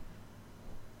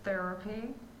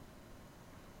therapy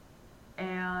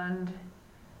and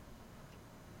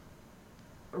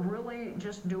really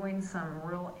just doing some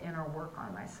real inner work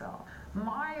on myself.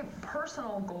 My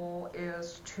personal goal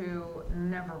is to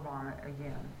never vomit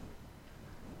again.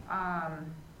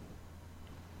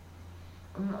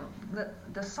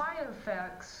 The side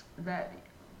effects that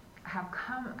have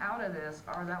come out of this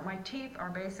are that my teeth are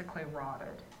basically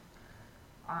rotted.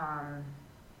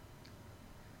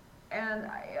 And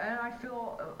I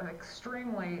feel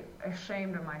extremely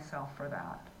ashamed of myself for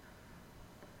that.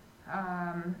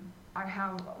 I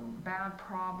have bad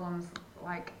problems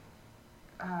like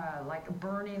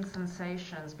burning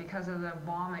sensations because of the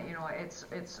vomit. It's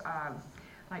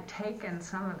like taken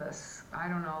some of this, I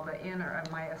don't know, the inner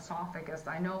of my esophagus.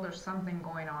 I know there's something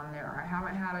going on there. I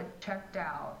haven't had it checked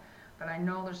out, but I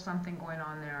know there's something going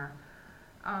on there.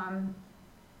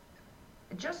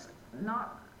 Just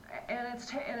not,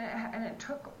 and it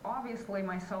took obviously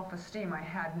my self-esteem. I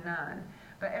had none.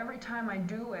 But every time I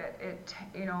do it, it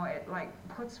like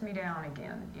puts me down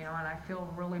again, and I feel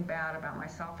really bad about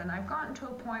myself. And I've gotten to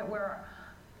a point where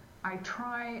I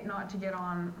try not to get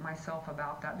on myself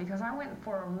about that, because I went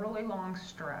for a really long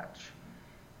stretch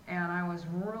and I was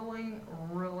really,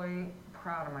 really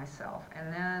proud of myself.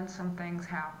 And then some things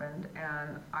happened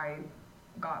and I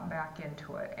got back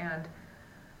into it. And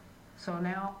so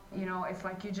now, it's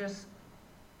like you just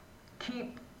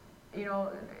keep,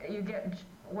 you get,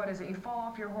 what is it? You fall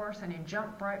off your horse and you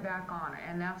jump right back on it,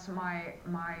 and that's my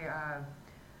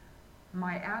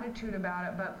attitude about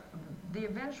it. But the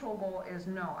eventual goal is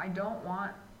no, I don't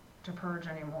want to purge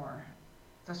anymore.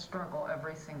 It's a struggle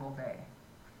every single day.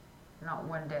 Not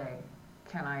one day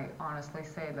can I honestly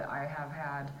say that I have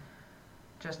had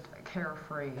just a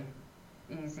carefree,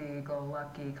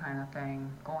 easy-go-lucky kind of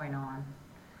thing going on.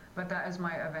 But that is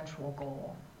my eventual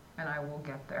goal, and I will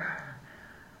get there.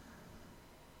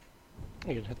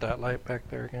 You can hit that light back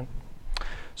there again.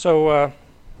 So,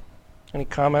 any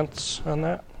comments on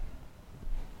that?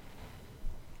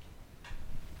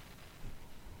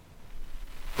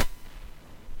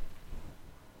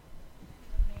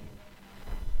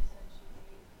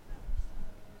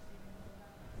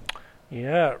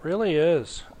 Yeah, it really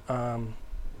is.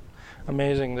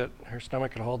 Amazing that her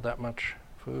stomach could hold that much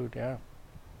food, yeah.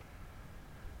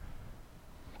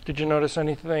 Did you notice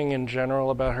anything in general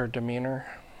about her demeanor?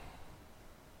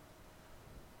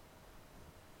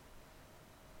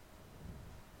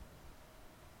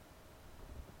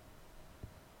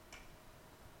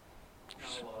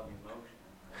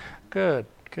 Good.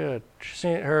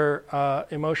 Her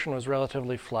emotion was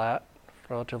relatively flat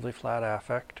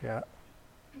affect, yeah.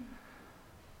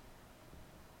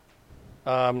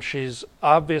 She's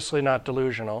obviously not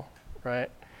delusional,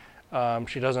 right?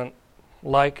 She doesn't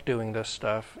like doing this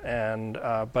stuff, and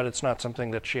but it's not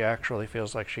something that she actually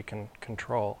feels like she can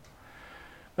control.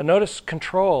 But notice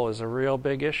control is a real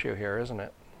big issue here, isn't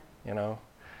it? You know,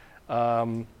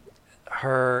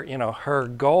 her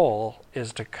goal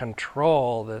is to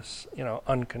control this,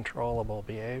 uncontrollable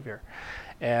behavior.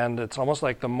 And it's almost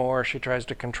like the more she tries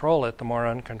to control it, the more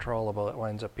uncontrollable it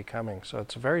winds up becoming. So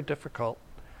it's a very difficult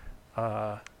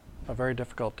disorder.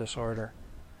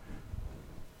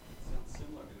 Sounds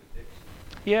similar to addiction.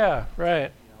 Yeah,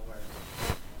 right. Where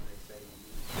they say you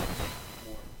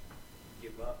more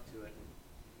give up to it,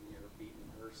 and you're a beaten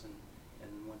person,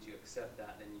 and once you accept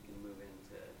that, then you can move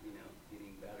into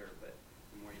getting better. But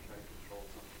the more you try to control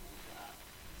something like that,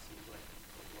 it seems like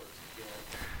the worse it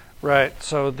gets. Right.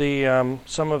 So the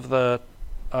some of the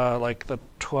like the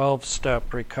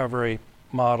 12-step recovery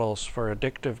models for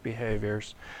addictive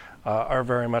behaviors are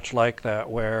very much like that,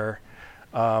 where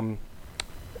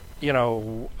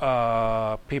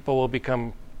people will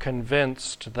become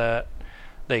convinced that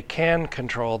they can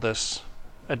control this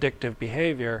addictive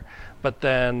behavior, but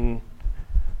then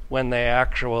when they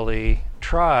actually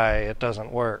try, it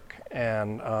doesn't work.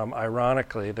 And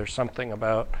ironically, there's something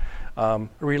about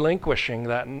relinquishing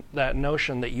that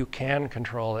notion that you can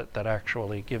control it that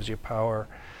actually gives you power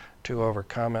to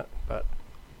overcome it. But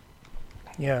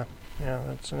yeah,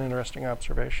 that's an interesting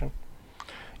observation.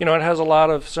 It has a lot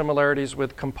of similarities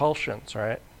with compulsions,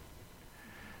 right?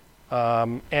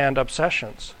 And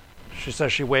obsessions. She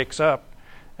says she wakes up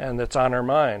and it's on her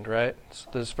mind, right? It's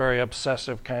this very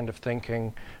obsessive kind of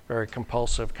thinking, very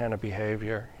compulsive kind of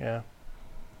behavior. Yeah.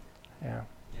 And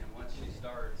once she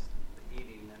starts the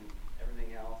eating, then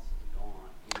everything else is gone.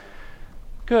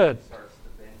 Good. She starts the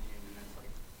binging, and it's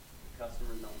like the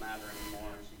customers don't matter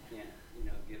anymore. She can't,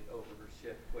 get over her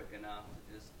shift quick enough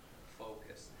to just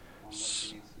focus on what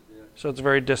she needs to do. So it's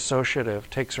very dissociative.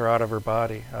 Takes her out of her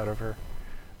body, out of her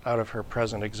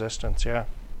present existence. Yeah.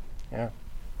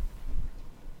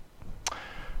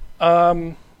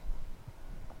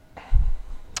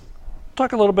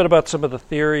 Talk a little bit about some of the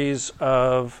theories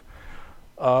of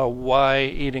why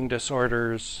eating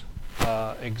disorders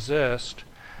exist.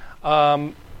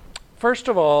 First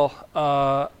of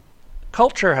all,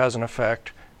 culture has an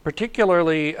effect,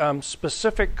 particularly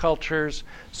specific cultures.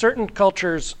 Certain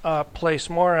cultures place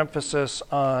more emphasis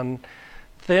on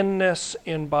thinness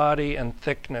in body and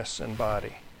thickness in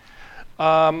body.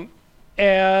 So,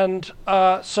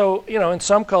 in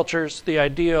some cultures, the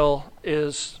ideal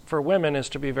for women is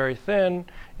to be very thin.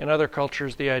 In other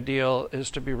cultures, the ideal is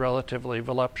to be relatively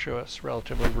voluptuous,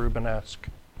 relatively Rubenesque.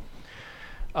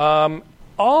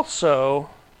 Also,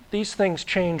 these things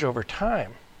change over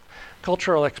time.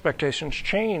 Cultural expectations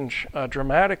change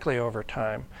dramatically over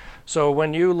time. So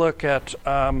when you look at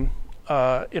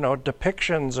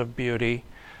depictions of beauty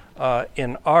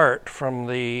in art from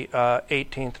the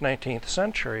 18th, 19th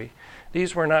century,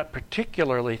 these were not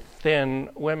particularly thin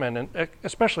women, and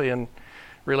especially in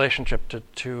relationship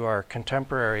to our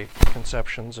contemporary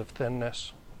conceptions of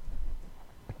thinness.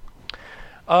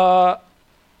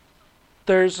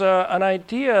 There's an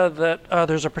idea that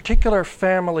there's a particular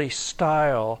family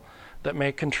style that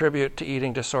may contribute to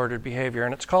eating disordered behavior,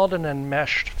 and it's called an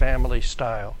enmeshed family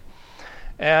style.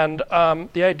 And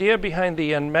the idea behind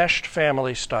the enmeshed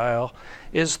family style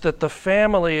is that the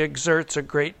family exerts a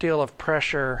great deal of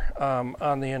pressure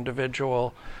on the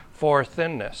individual for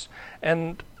thinness.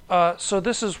 And so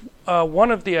this is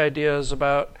one of the ideas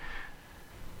about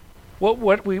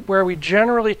where we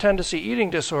generally tend to see eating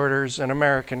disorders in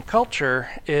American culture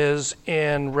is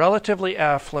in relatively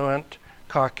affluent,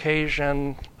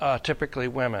 Caucasian, typically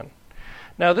women.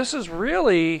 Now this is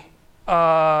really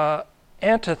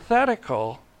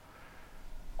antithetical,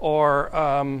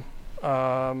 or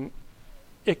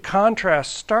it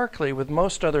contrasts starkly with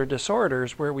most other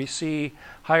disorders where we see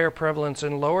higher prevalence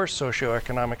in lower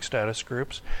socioeconomic status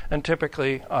groups and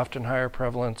typically often higher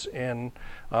prevalence in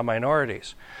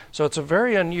minorities. So it's a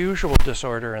very unusual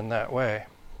disorder in that way.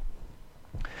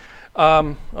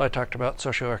 I talked about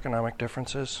socioeconomic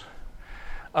differences.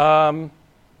 And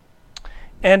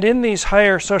in these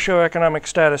higher socioeconomic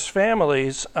status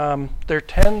families, there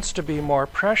tends to be more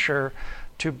pressure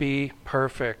to be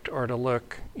perfect or to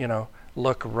look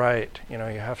right. You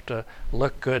have to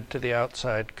look good to the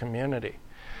outside community.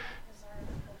 Bizarre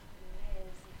culture is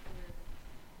if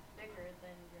you're bigger,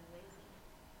 then you're lazy.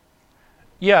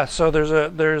 Yeah, so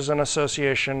there's an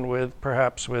association with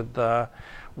perhaps with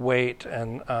weight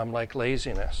and like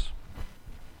laziness.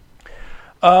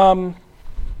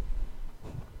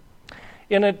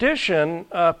 In addition,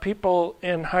 people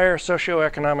in higher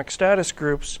socioeconomic status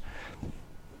groups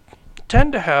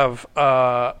tend to have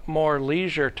more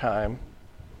leisure time,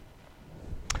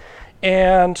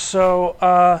 And so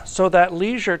that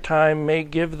leisure time may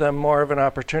give them more of an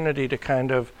opportunity to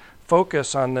kind of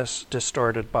focus on this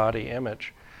distorted body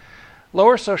image.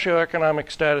 Lower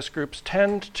socioeconomic status groups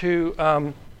tend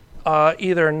to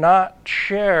either not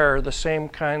share the same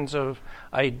kinds of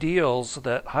ideals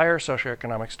that higher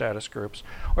socioeconomic status groups,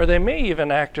 or they may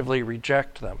even actively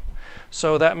reject them.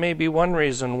 So that may be one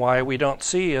reason why we don't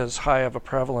see as high of a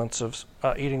prevalence of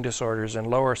eating disorders in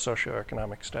lower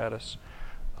socioeconomic status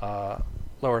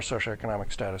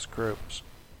groups.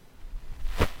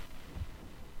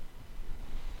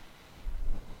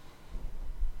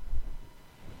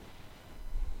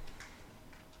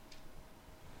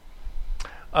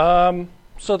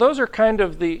 So those are kind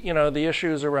of the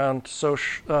issues around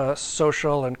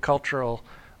social and cultural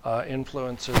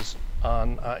influences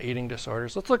on eating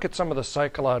disorders. Let's look at some of the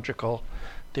psychological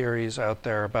theories out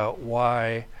there about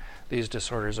why these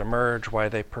disorders emerge, why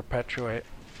they perpetuate.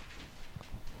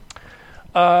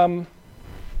 One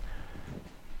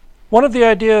of the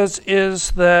ideas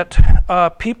is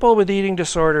that people with eating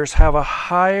disorders have a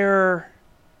higher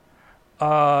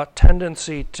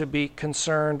tendency to be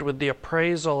concerned with the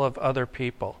appraisal of other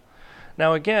people.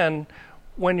 Now again,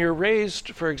 when you're raised,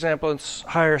 for example, in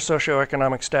higher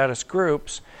socioeconomic status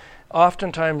groups,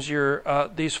 oftentimes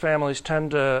these families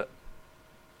tend to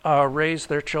raise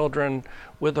their children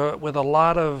with a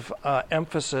lot of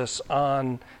emphasis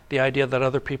on the idea that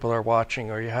other people are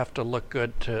watching, or you have to look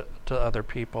good to other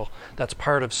people. That's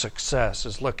part of success,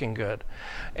 is looking good.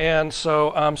 And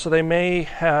so they may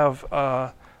have,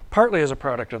 partly as a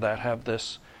product of that, have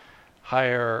this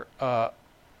higher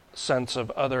sense of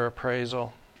other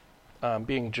appraisal,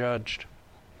 being judged.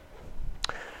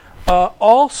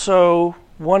 Also,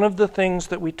 one of the things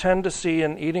that we tend to see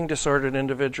in eating disordered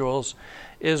individuals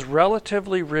is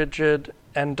relatively rigid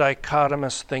and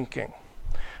dichotomous thinking.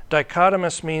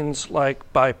 Dichotomous means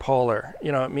like bipolar.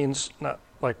 It means not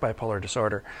like bipolar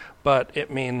disorder, but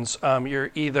it means you're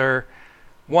either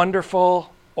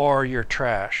wonderful or you're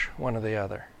trash, one or the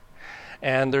other.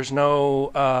 And there's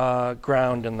no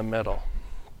ground in the middle.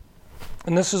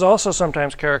 And this is also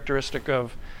sometimes characteristic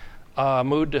of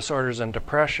mood disorders and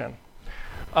depression.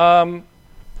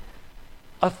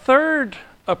 A third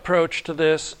approach to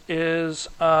this is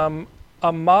a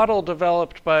model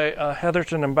developed by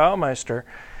Heatherton and Baumeister,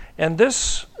 and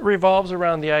this revolves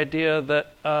around the idea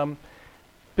that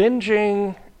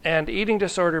binging and eating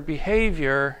disorder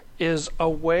behavior is a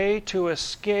way to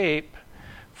escape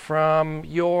from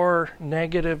your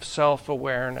negative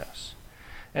self-awareness.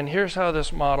 And here's how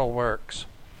this model works.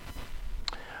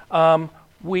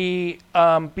 We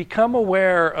become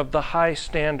aware of the high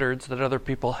standards that other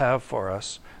people have for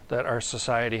us, that our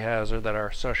society has, or that our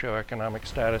socioeconomic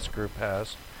status group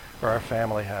has, or our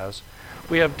family has.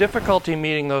 We have difficulty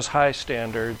meeting those high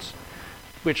standards,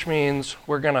 which means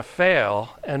we're going to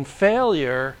fail. And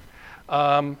failure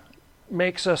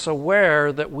makes us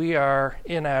aware that we are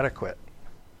inadequate,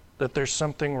 that there's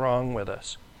something wrong with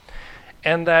us.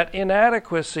 And that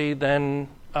inadequacy then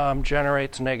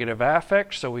generates negative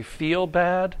affect, so we feel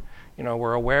bad.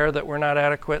 We're aware that we're not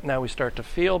adequate, now we start to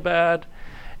feel bad.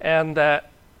 And that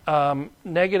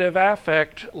negative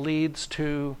affect leads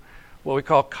to what we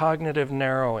call cognitive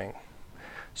narrowing.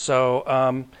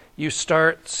 So you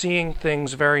start seeing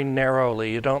things very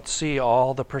narrowly. You don't see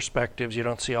all the perspectives, you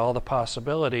don't see all the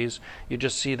possibilities, you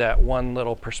just see that one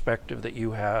little perspective that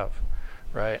you have,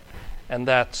 right? And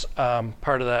that's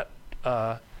part of that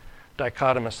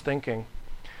dichotomous thinking.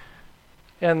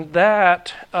 And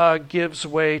that gives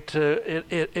way to,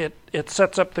 it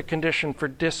sets up the condition for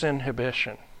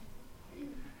disinhibition,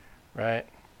 right?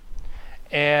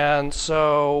 And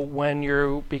so when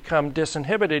you become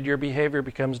disinhibited, your behavior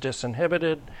becomes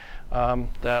disinhibited.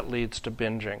 That leads to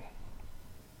binging.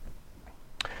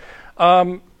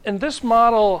 And this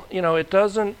model,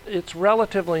 it's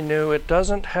relatively new. It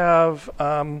doesn't have,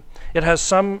 it has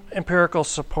some empirical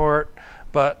support,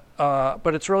 but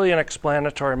it's really an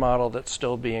explanatory model that's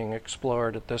still being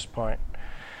explored at this point.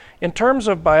 In terms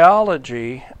of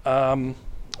biology,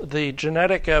 the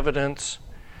genetic evidence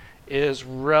is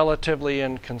relatively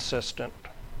inconsistent.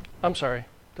 I'm sorry,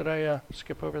 did I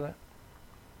skip over that?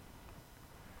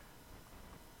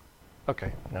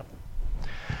 Okay, no.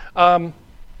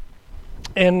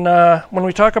 When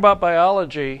we talk about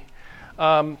biology,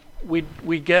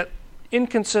 we get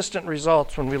inconsistent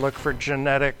results when we look for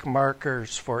genetic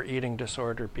markers for eating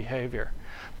disorder behavior.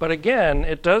 But again,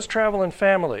 it does travel in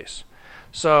families.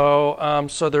 So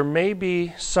there may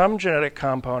be some genetic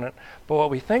component, but what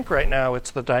we think right now,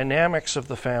 it's the dynamics of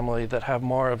the family that have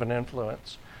more of an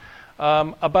influence.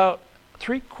 About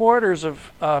 3/4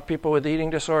 of people with eating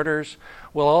disorders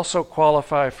will also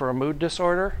qualify for a mood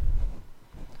disorder.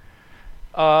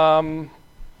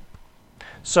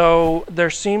 So there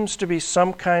seems to be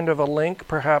some kind of a link,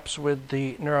 perhaps, with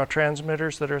the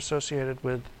neurotransmitters that are associated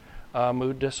with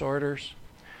mood disorders.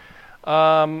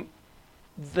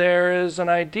 There is an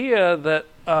idea that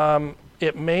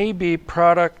it may be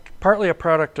partly a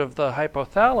product of the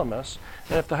hypothalamus,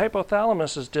 and if the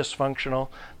hypothalamus is dysfunctional,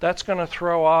 that's going to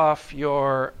throw off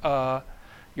your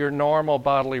normal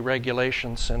bodily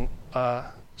regulation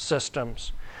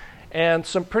systems. And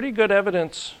some pretty good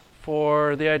evidence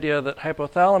for the idea that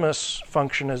hypothalamus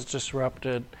function is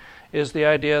disrupted is the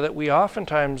idea that we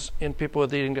oftentimes in people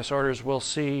with eating disorders will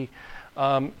see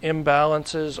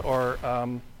imbalances or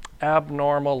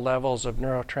abnormal levels of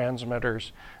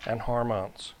neurotransmitters and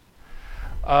hormones.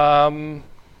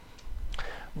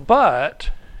 But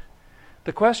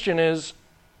the question is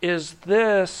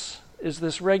this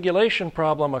regulation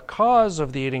problem a cause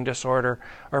of the eating disorder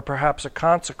or perhaps a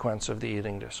consequence of the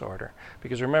eating disorder?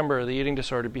 Because remember, the eating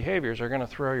disorder behaviors are going to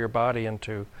throw your body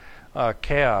into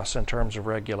chaos in terms of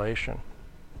regulation.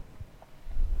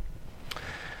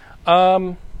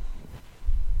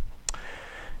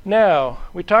 Now,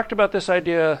 we talked about this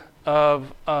idea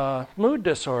of mood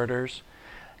disorders,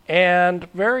 and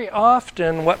very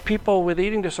often what people with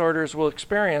eating disorders will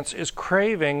experience is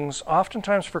cravings,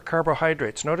 oftentimes for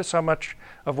carbohydrates. Notice how much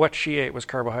of what she ate was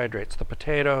carbohydrates. The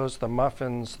potatoes, the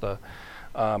muffins, the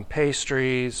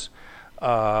pastries,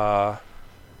 what's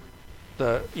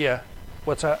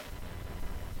that?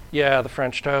 Yeah, the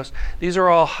French toast. These are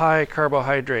all high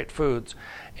carbohydrate foods.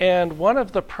 And one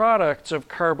of the products of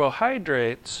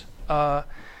carbohydrates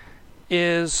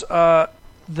is that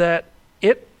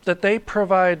they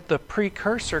provide the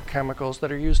precursor chemicals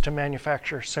that are used to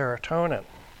manufacture serotonin.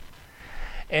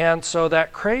 And so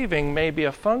that craving may be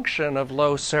a function of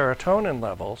low serotonin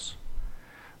levels,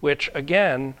 which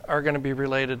again are going to be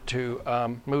related to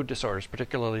mood disorders,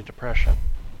 particularly depression.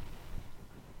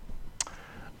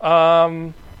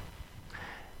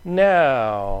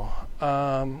 Now,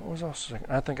 what was else?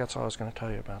 I think that's all I was going to tell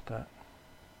you about that.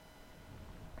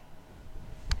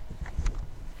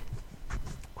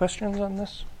 Questions on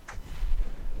this?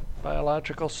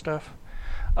 Biological stuff?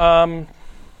 There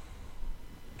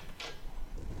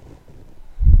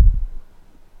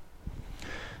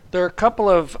are a couple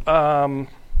of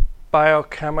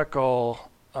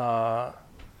biochemical, what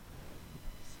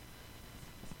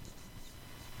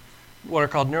are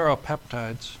called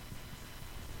neuropeptides.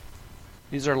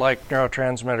 These are like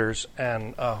neurotransmitters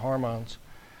and hormones.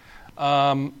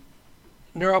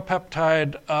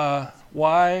 Neuropeptide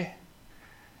Y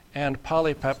and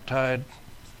polypeptide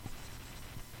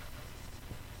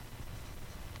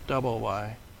double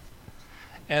Y.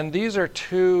 And these are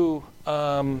two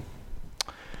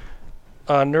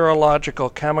neurological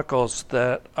chemicals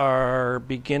that are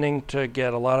beginning to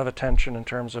get a lot of attention in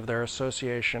terms of their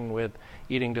association with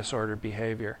eating disorder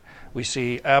behavior. We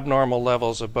see abnormal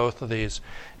levels of both of these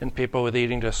in people with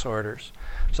eating disorders.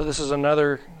 So this is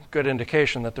another good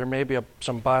indication that there may be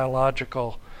some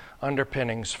biological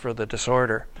underpinnings for the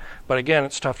disorder. But again,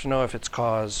 it's tough to know if it's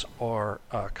cause or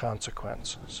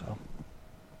consequence. So.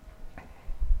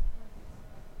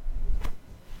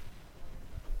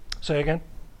 Say again?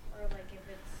 Or like if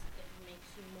it makes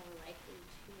you more likely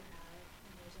to have,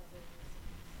 and there's other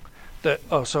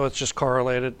reasons. So it's just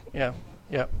correlated? Yeah.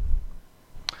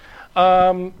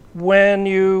 When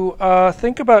you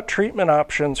think about treatment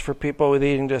options for people with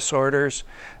eating disorders,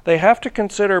 they have to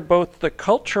consider both the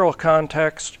cultural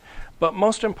context, but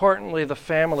most importantly, the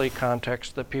family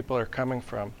context that people are coming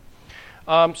from.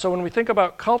 So when we think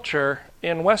about culture,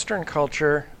 in Western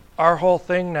culture, our whole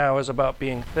thing now is about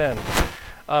being thin.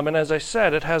 And as I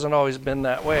said, it hasn't always been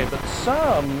that way, but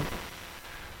some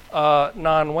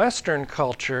non-Western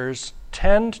cultures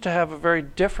tend to have a very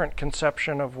different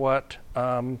conception of what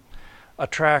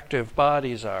attractive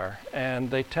bodies are, and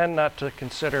they tend not to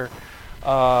consider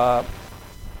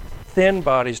thin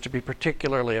bodies to be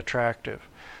particularly attractive.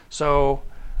 So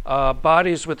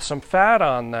bodies with some fat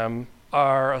on them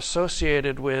are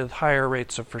associated with higher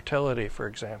rates of fertility, for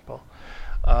example,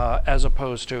 as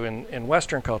opposed to in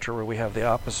Western culture where we have the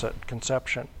opposite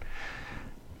conception.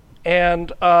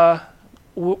 And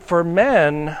for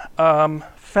men,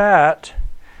 fat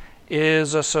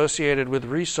is associated with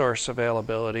resource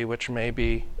availability, which may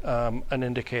be an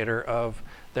indicator of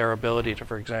their ability to,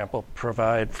 for example,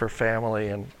 provide for family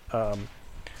and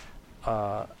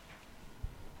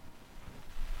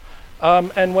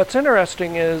what's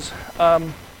interesting is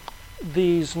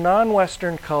these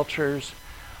non-Western cultures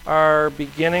are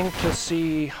beginning to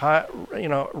see high,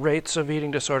 rates of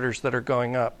eating disorders that are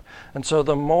going up. And so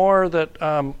the more that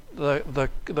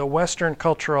the Western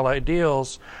cultural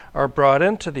ideals are brought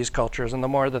into these cultures, and the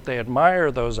more that they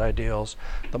admire those ideals,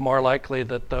 the more likely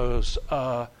that those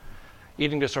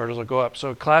eating disorders will go up. So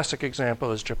a classic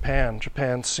example is Japan.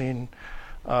 Japan's seen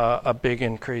a big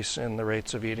increase in the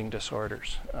rates of eating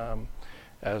disorders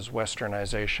as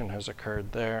westernization has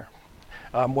occurred there.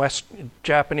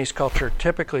 Japanese culture,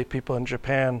 typically people in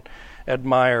Japan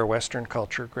admire Western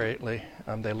culture greatly.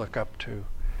 They look up to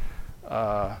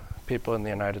people in the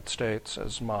United States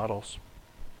as models.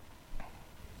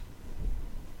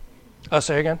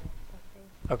 Say again?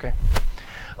 Okay.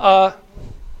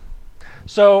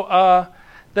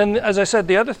 Then, as I said,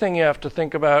 the other thing you have to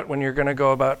think about when you're going to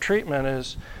go about treatment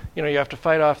is, you have to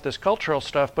fight off this cultural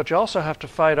stuff, but you also have to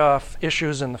fight off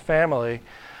issues in the family,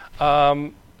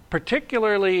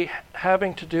 particularly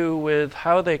having to do with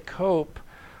how they cope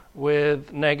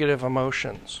with negative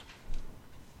emotions.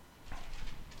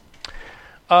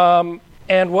 And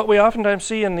what we oftentimes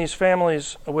see in these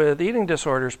families with eating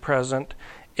disorders present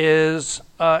is,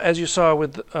 as you saw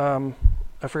with,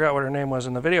 I forgot what her name was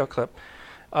in the video clip,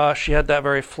 she had that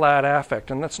very flat affect,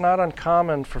 and that's not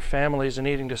uncommon for families in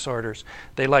eating disorders.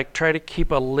 They try to keep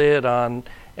a lid on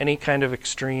any kind of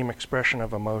extreme expression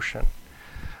of emotion.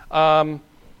 One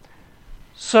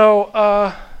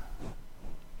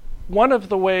of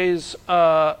the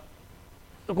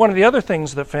other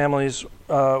things that families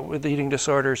with eating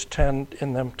disorders tend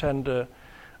to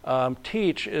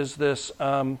teach is this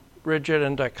rigid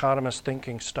and dichotomous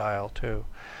thinking style too.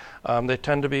 They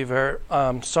tend to be very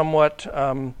somewhat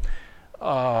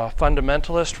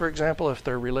fundamentalist, for example, if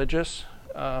they're religious,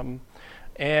 and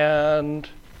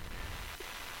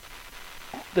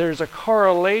there's a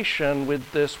correlation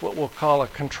with this, what we'll call a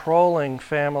controlling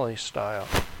family style.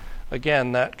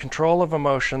 Again, that control of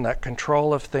emotion, that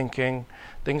control of thinking.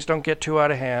 Things don't get too out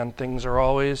of hand. Things are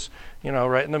always,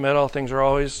 right in the middle. Things are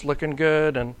always looking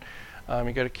good, and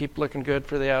you got to keep looking good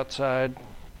for the outside.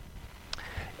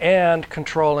 And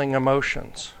controlling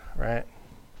emotions, right?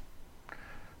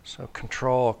 So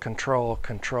control,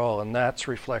 and that's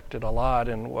reflected a lot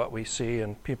in what we see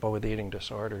in people with eating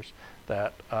disorders.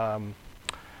 That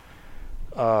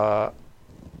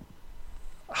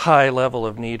high level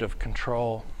of need of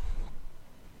control.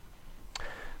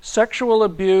 Sexual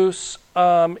abuse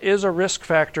is a risk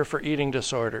factor for eating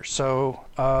disorders. So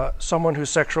someone who's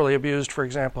sexually abused, for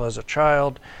example, as a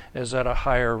child, is at a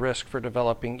higher risk for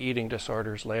developing eating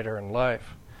disorders later in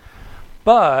life.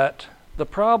 But the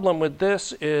problem with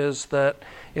this is that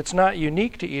it's not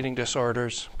unique to eating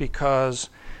disorders,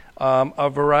 because a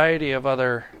variety of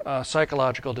other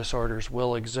psychological disorders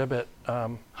will exhibit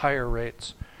higher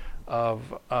rates of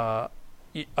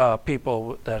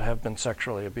people that have been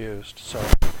sexually abused. So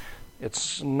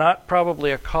it's not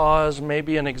probably a cause,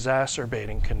 maybe an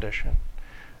exacerbating condition.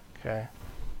 Okay.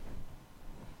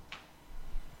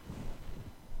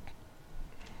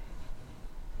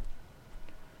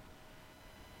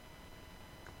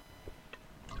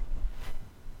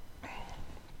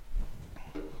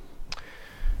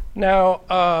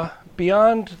 Now,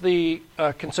 beyond the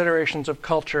considerations of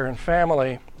culture and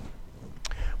family,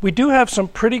 we do have some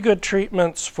pretty good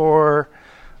treatments for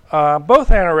both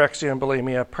anorexia and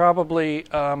bulimia, probably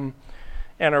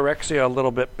anorexia a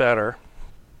little bit better.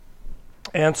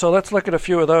 And so let's look at a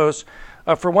few of those.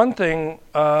 For one thing,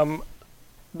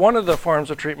 one of the forms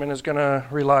of treatment is going to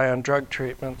rely on drug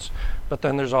treatments, but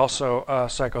then there's also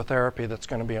psychotherapy that's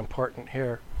going to be important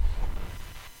here.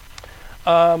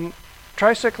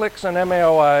 Tricyclics and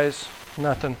MAOIs,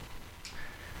 nothing.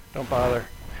 Don't bother.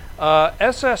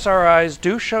 SSRIs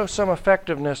do show some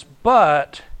effectiveness,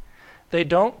 but they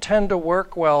don't tend to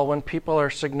work well when people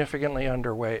are significantly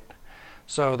underweight.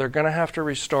 So they're going to have to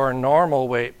restore normal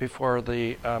weight before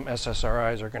the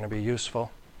SSRIs are going to be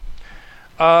useful.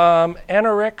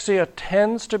 Anorexia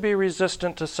tends to be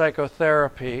resistant to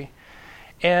psychotherapy,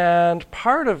 and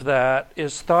part of that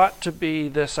is thought to be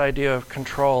this idea of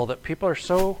control, that people are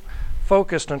so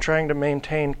focused on trying to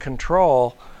maintain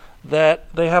control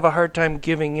that they have a hard time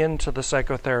giving in to the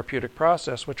psychotherapeutic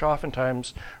process, which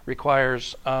oftentimes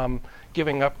requires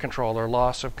giving up control or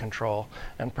loss of control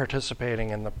and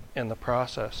participating in the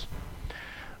process.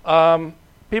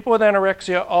 People with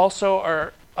anorexia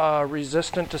also are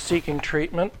resistant to seeking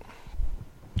treatment.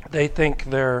 They think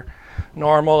they're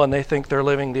normal and they think they're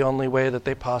living the only way that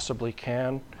they possibly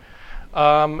can.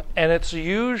 And it's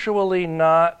usually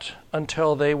not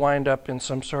until they wind up in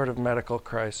some sort of medical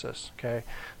crisis. Okay,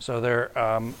 so their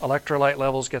electrolyte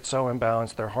levels get so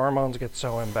imbalanced, their hormones get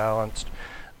so imbalanced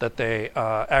that they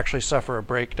actually suffer a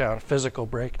breakdown, a physical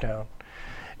breakdown.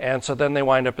 And so then they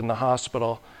wind up in the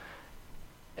hospital.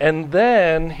 And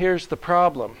then here's the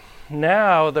problem.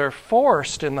 Now they're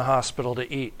forced in the hospital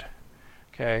to eat.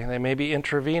 Okay, they may be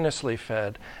intravenously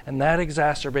fed, and that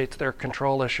exacerbates their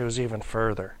control issues even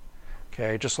further.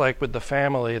 Okay, just like with the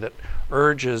family that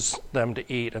urges them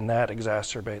to eat, and that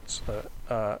exacerbates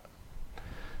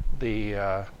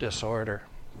the disorder.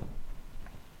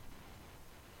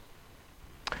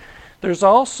 There's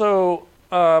also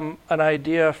an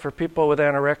idea for people with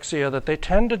anorexia that they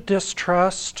tend to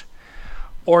distrust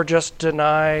or just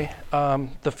deny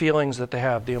the feelings that they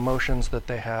have, the emotions that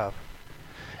they have.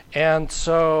 And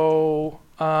so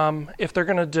if they're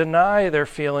going to deny their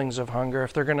feelings of hunger,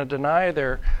 if they're going to deny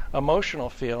their emotional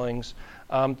feelings,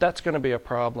 that's going to be a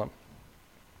problem.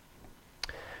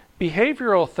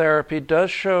 Behavioral therapy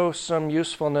does show some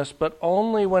usefulness, but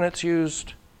only when it's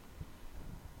used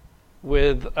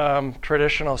with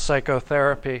traditional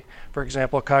psychotherapy, for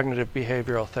example, cognitive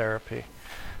behavioral therapy.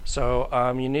 So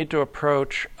you need to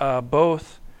approach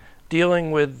both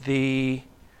dealing with the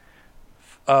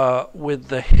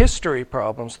history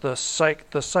problems, the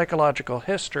psychological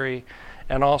history,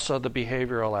 and also the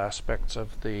behavioral aspects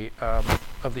of the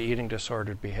eating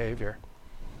disordered behavior.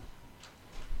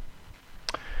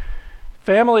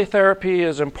 Family therapy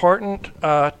is important.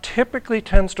 Typically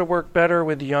tends to work better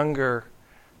with younger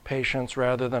patients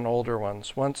rather than older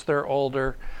ones. Once they're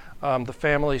older, the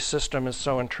family system is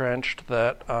so entrenched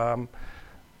that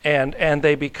and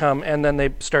then they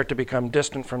start to become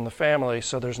distant from the family,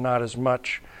 so there's not as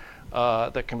much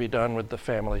that can be done with the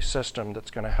family system that's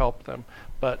going to help them.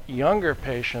 But younger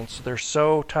patients, they're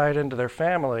so tied into their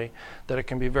family that it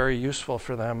can be very useful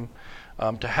for them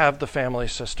to have the family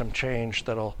system change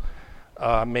that'll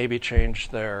maybe change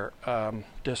their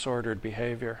disordered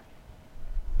behavior.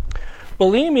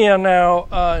 Bulimia now,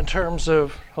 in terms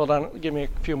of, hold on, give me a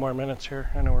few more minutes here.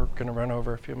 I know we're going to run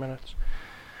over a few minutes.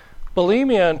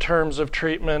 Bulimia, in terms of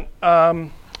treatment,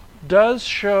 does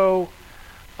show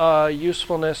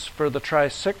usefulness for the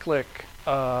tricyclic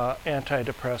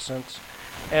antidepressants.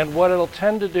 And what it'll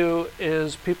tend to do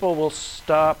is people will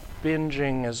stop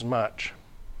binging as much.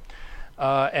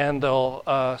 And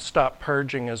they'll stop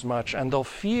purging as much. And they'll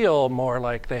feel more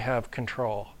like they have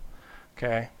control.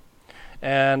 Okay?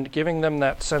 And giving them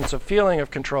that sense of feeling of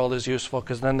control is useful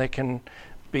because then they can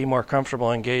be more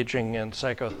comfortable engaging in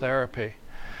psychotherapy.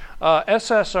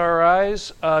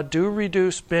 SSRIs do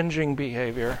reduce binging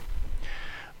behavior.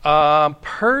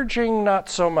 Purging, not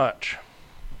so much.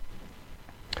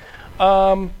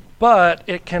 But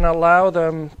it can allow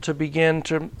them to begin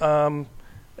to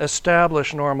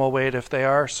establish normal weight if they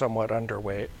are somewhat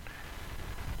underweight.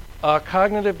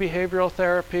 Cognitive behavioral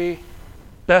therapy,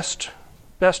 best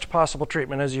possible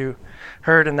treatment, as you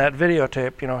heard in that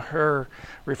videotape. You know, her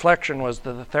reflection was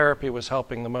that the therapy was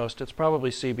helping the most. It's probably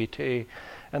CBT,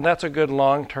 and that's a good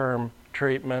long-term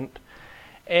treatment.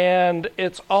 And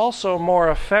it's also more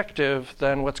effective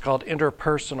than what's called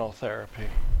interpersonal therapy,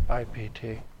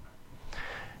 IPT.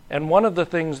 And one of the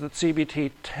things that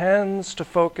CBT tends to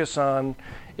focus on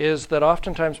is that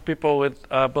oftentimes people with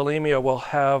bulimia will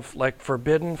have like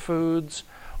forbidden foods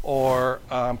or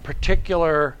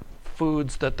particular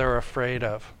foods that they're afraid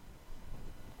of.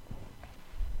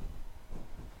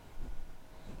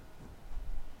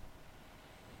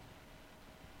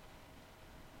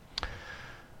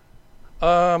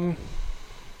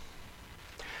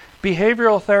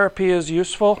 Behavioral therapy is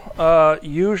useful.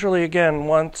 Usually, again,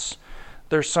 once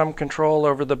there's some control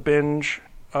over the binge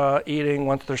eating,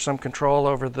 once there's some control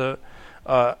over the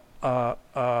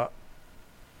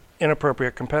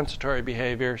inappropriate compensatory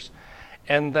behaviors.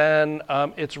 And then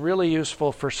it's really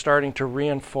useful for starting to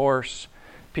reinforce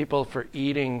people for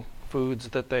eating foods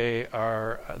that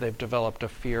they've developed a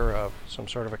fear of, some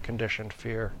sort of a conditioned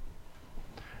fear.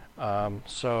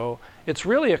 So it's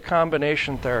really a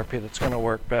combination therapy that's going to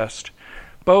work best,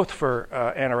 both for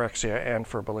anorexia and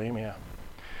for bulimia.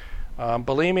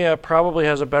 Bulimia probably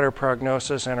has a better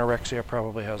prognosis. Anorexia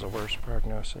probably has a worse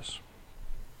prognosis.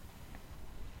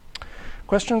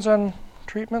 Questions on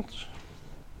treatments?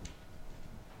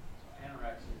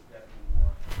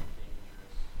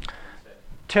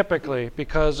 Typically,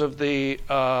 because of the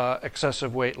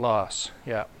excessive weight loss.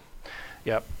 Yeah.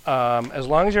 Yep. As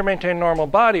long as you maintain normal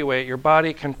body weight, your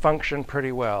body can function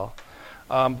pretty well.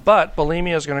 But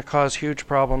bulimia is going to cause huge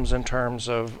problems in terms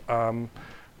of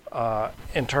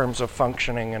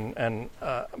functioning and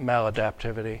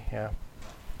maladaptivity. Yeah.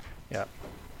 Yeah.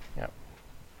 Yeah.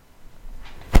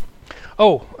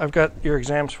 Oh, I've got your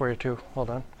exams for you too. Hold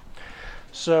on.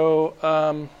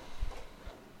 So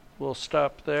we'll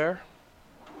stop there.